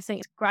 I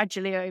think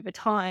gradually over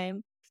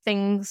time,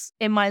 things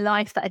in my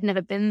life that had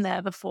never been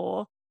there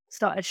before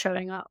started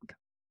showing up.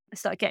 I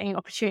started getting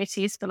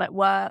opportunities for like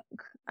work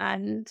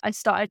and I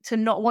started to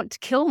not want to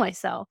kill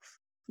myself.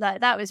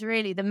 Like that was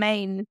really the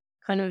main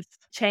kind of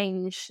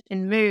change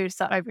in moods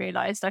that I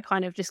realized. I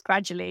kind of just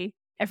gradually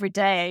every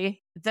day,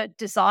 the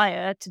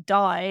desire to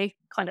die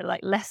kind of like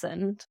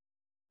lessened.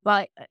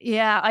 But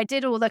yeah, I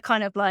did all the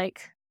kind of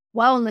like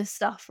wellness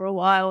stuff for a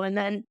while and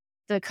then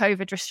the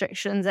COVID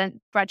restrictions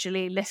then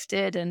gradually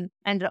lifted and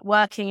ended up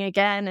working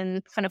again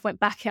and kind of went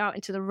back out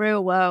into the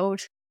real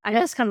world. I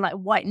just kind of like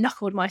white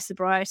knuckled my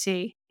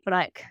sobriety for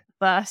like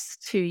the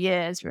first 2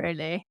 years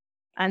really.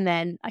 And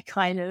then I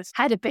kind of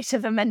had a bit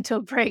of a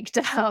mental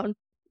breakdown,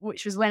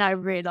 which was when I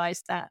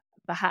realized that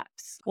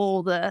perhaps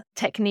all the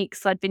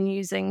techniques I'd been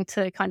using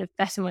to kind of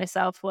better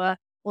myself were,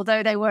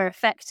 although they were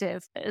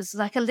effective, it was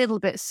like a little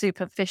bit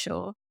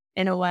superficial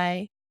in a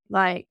way.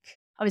 Like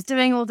I was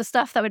doing all the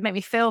stuff that would make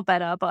me feel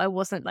better, but I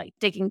wasn't like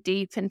digging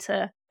deep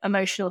into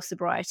emotional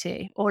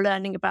sobriety or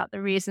learning about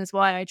the reasons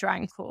why I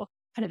drank or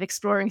kind of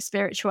exploring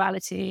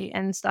spirituality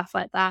and stuff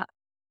like that.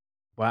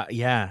 Wow.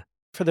 Yeah.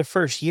 For the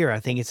first year, I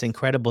think it's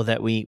incredible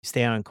that we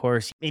stay on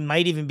course. It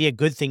might even be a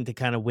good thing to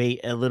kind of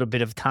wait a little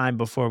bit of time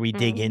before we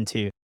dig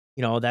into,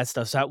 all that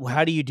stuff. So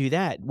how do you do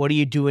that? What are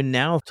you doing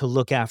now to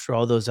look after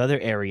all those other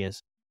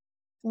areas?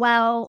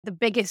 Well, the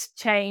biggest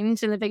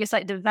change and the biggest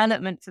like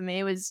development for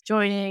me was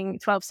joining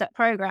 12-step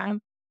program.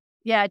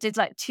 Yeah, I did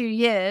like 2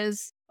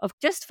 years of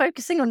just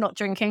focusing on not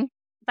drinking.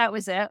 That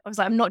was it. I was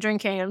like, I'm not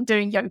drinking, I'm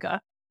doing yoga.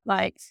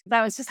 Like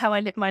that was just how I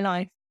lived my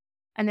life.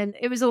 And then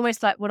it was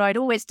almost like what I'd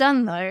always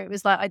done though. It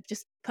was like I'd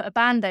just put a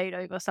Band-Aid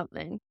over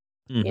something.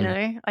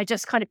 I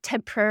just kind of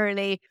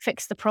temporarily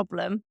fixed the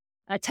problem.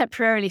 I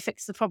temporarily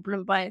fixed the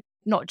problem by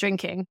not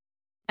drinking.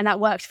 And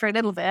that worked for a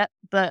little bit,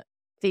 but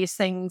these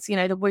things,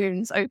 the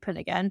wounds open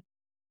again.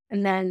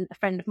 And then a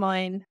friend of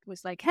mine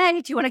was like,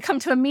 hey, do you want to come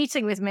to a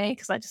meeting with me?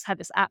 Because I just had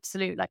this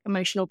absolute like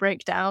emotional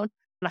breakdown.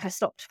 Like I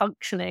stopped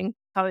functioning.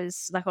 I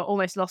was like, I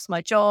almost lost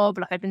my job.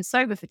 Like I'd been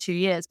sober for 2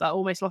 years, but I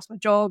almost lost my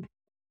job.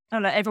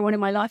 And like everyone in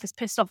my life is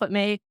pissed off at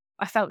me.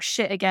 I felt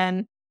shit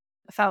again.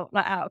 I felt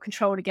like out of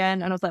control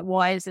again. And I was like,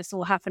 why is this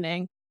all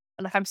happening?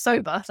 And like, I'm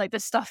sober. Like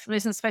this stuff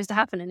isn't supposed to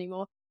happen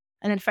anymore.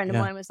 And then a friend of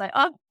Yeah. mine was like,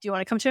 oh, do you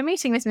want to come to a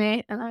meeting with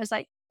me? And I was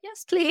like,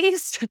 yes,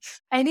 please.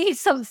 I need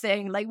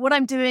something. Like what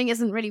I'm doing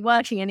isn't really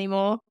working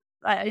anymore.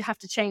 I have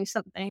to change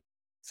something.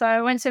 So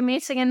I went to a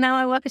meeting and now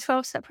I work a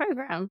 12-step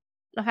program.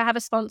 Like I have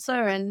a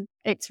sponsor and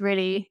it's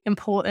really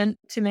important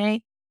to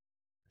me.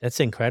 That's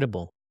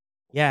incredible.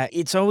 Yeah,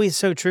 it's always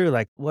so true.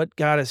 Like what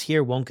got us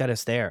here won't get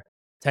us there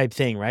type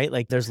thing, right?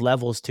 Like there's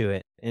levels to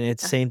it. And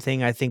it's same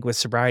thing I think with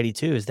sobriety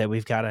too, is that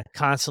we've got to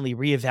constantly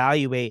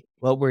reevaluate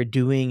what we're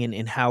doing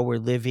and how we're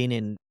living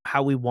and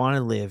how we want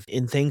to live.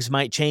 And things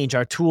might change.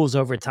 Our tools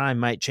over time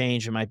might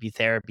change. It might be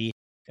therapy.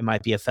 It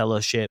might be a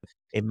fellowship.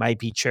 It might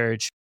be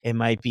church. It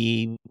might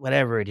be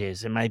whatever it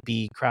is. It might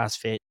be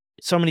CrossFit.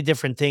 So many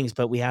different things,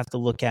 but we have to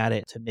look at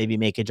it to maybe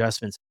make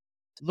adjustments.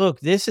 Look,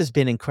 this has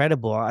been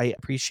incredible. I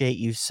appreciate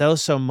you so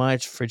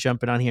much for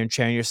jumping on here and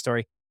sharing your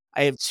story.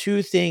 I have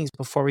two things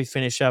before we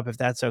finish up, if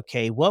that's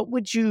okay. What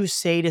would you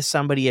say to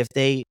somebody if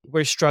they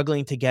were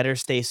struggling to get or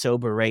stay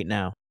sober right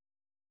now?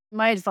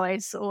 My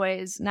advice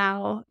always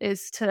now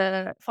is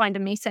to find a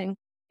meeting,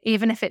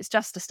 even if it's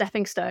just a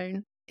stepping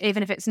stone,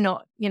 even if it's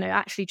not,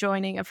 actually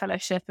joining a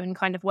fellowship and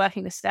kind of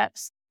working the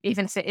steps,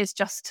 even if it is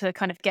just to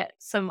kind of get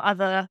some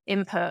other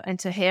input and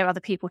to hear other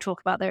people talk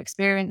about their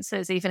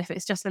experiences, even if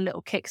it's just a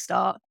little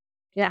kickstart.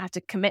 You don't have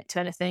to commit to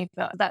anything,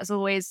 but that's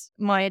always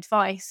my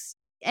advice.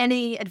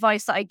 Any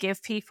advice that I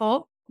give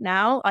people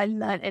now, I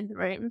learn in the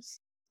rooms.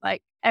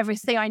 Like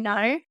everything I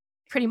know,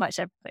 pretty much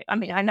everything. I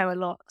mean, I know a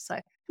lot, so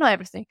not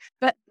everything,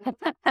 but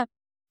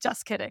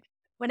just kidding.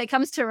 When it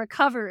comes to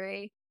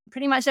recovery,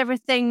 pretty much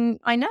everything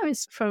I know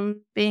is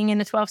from being in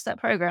a 12-step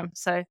program.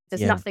 So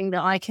there's nothing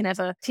that I can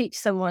ever teach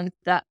someone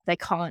that they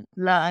can't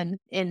learn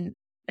in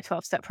a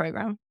 12-step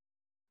program.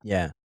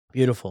 Yeah,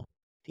 beautiful.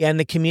 Yeah, and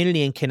the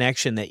community and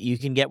connection that you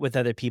can get with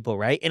other people,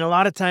 right? And a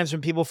lot of times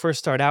when people first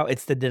start out,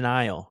 it's the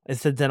denial.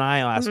 It's the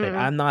denial aspect. Mm-hmm.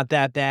 I'm not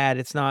that bad.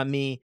 It's not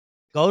me.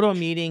 Go to a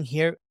meeting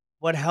here.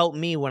 What helped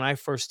me when I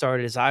first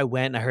started is I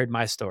went and I heard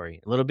my story.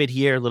 A little bit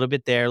here, a little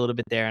bit there, a little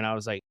bit there. And I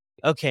was like,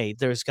 okay,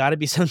 there's got to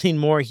be something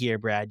more here,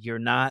 Brad. You're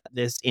not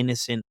this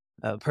innocent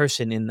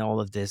person in all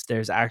of this.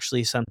 There's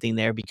actually something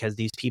there because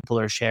these people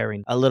are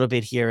sharing a little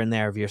bit here and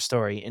there of your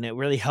story. And it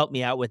really helped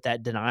me out with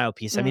that denial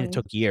piece. I mean, it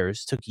took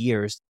years to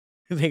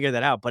figure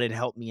that out, but it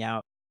helped me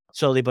out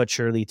slowly but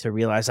surely to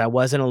realize I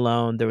wasn't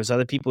alone. There was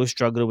other people who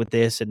struggled with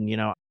this. And,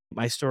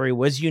 my story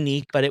was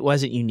unique, but it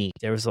wasn't unique.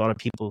 There was a lot of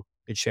people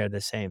who could share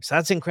the same. So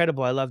that's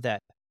incredible. I love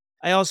that.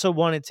 I also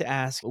wanted to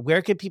ask,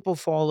 where can people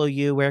follow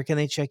you? Where can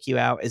they check you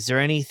out? Is there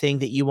anything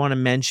that you want to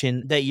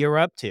mention that you're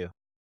up to?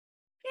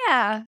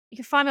 Yeah, you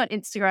can find me on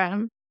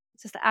Instagram.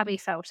 It's just Abi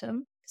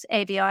Feltham. It's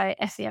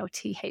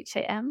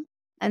ABIFELTHAM.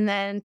 And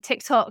then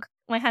TikTok,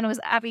 my handle is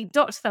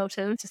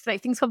Abi.Feltham, just to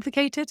make things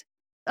complicated.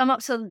 I'm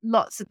up to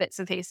lots of bits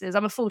and pieces.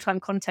 I'm a full-time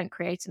content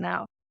creator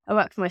now. I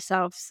work for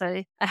myself,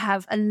 so I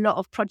have a lot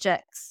of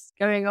projects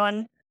going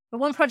on. But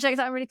one project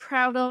that I'm really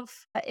proud of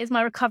is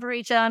my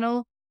recovery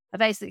journal. I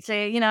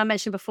basically, I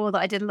mentioned before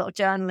that I did a lot of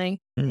journaling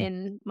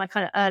in my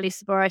kind of early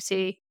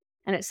sobriety,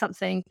 and it's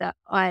something that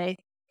I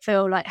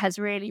feel like has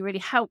really, really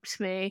helped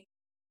me.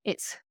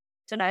 It's,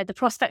 the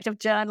prospect of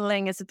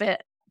journaling is a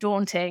bit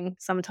daunting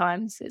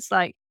sometimes. It's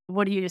like,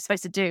 what are you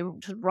supposed to do?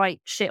 Just write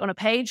shit on a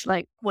page?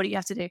 Like, what do you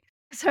have to do?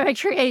 So I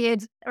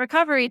created a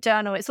recovery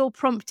journal. It's all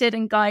prompted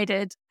and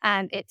guided,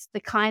 and it's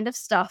the kind of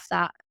stuff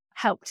that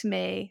helped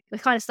me, the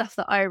kind of stuff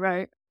that I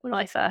wrote when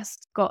I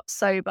first got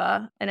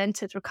sober and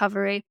entered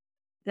recovery.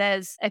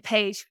 There's a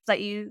page that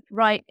you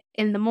write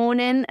in the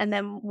morning and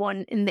then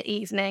one in the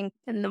evening.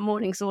 And the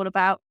morning's all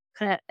about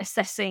kind of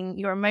assessing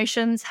your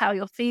emotions, how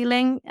you're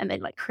feeling, and then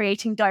like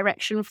creating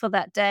direction for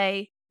that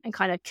day and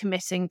kind of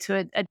committing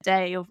to a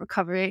day of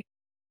recovery.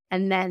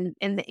 And then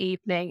in the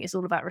evening, it's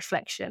all about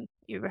reflection.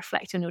 You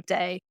reflect on your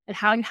day and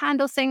how you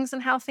handle things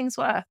and how things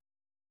were.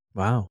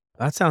 Wow,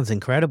 that sounds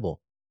incredible.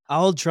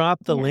 I'll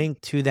drop the Yeah.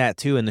 link to that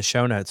too in the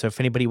show notes. So if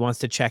anybody wants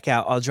to check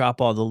out, I'll drop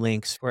all the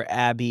links for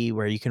Abby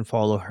where you can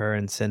follow her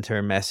and send her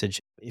a message.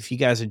 If you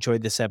guys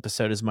enjoyed this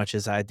episode as much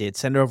as I did,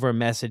 send her over a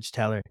message,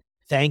 tell her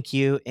thank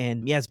you.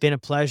 And yeah, it's been a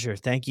pleasure.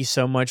 Thank you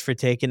so much for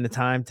taking the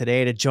time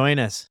today to join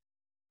us.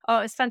 Oh,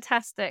 it's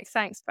fantastic.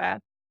 Thanks, Brad.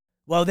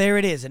 Well, there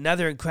it is.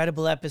 Another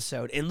incredible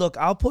episode. And look,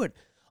 I'll put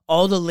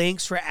all the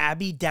links for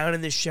Abby down in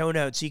the show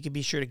notes so you can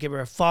be sure to give her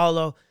a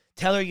follow.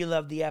 Tell her you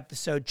love the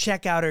episode.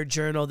 Check out her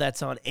journal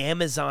that's on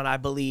Amazon, I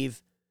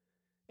believe,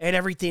 and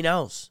everything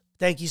else.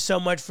 Thank you so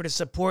much for the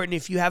support. And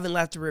if you haven't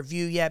left a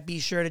review yet, be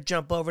sure to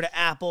jump over to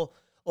Apple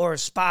or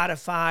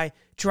Spotify.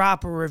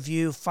 Drop a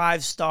review,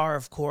 5-star,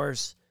 of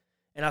course.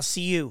 And I'll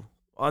see you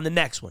on the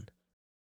next one.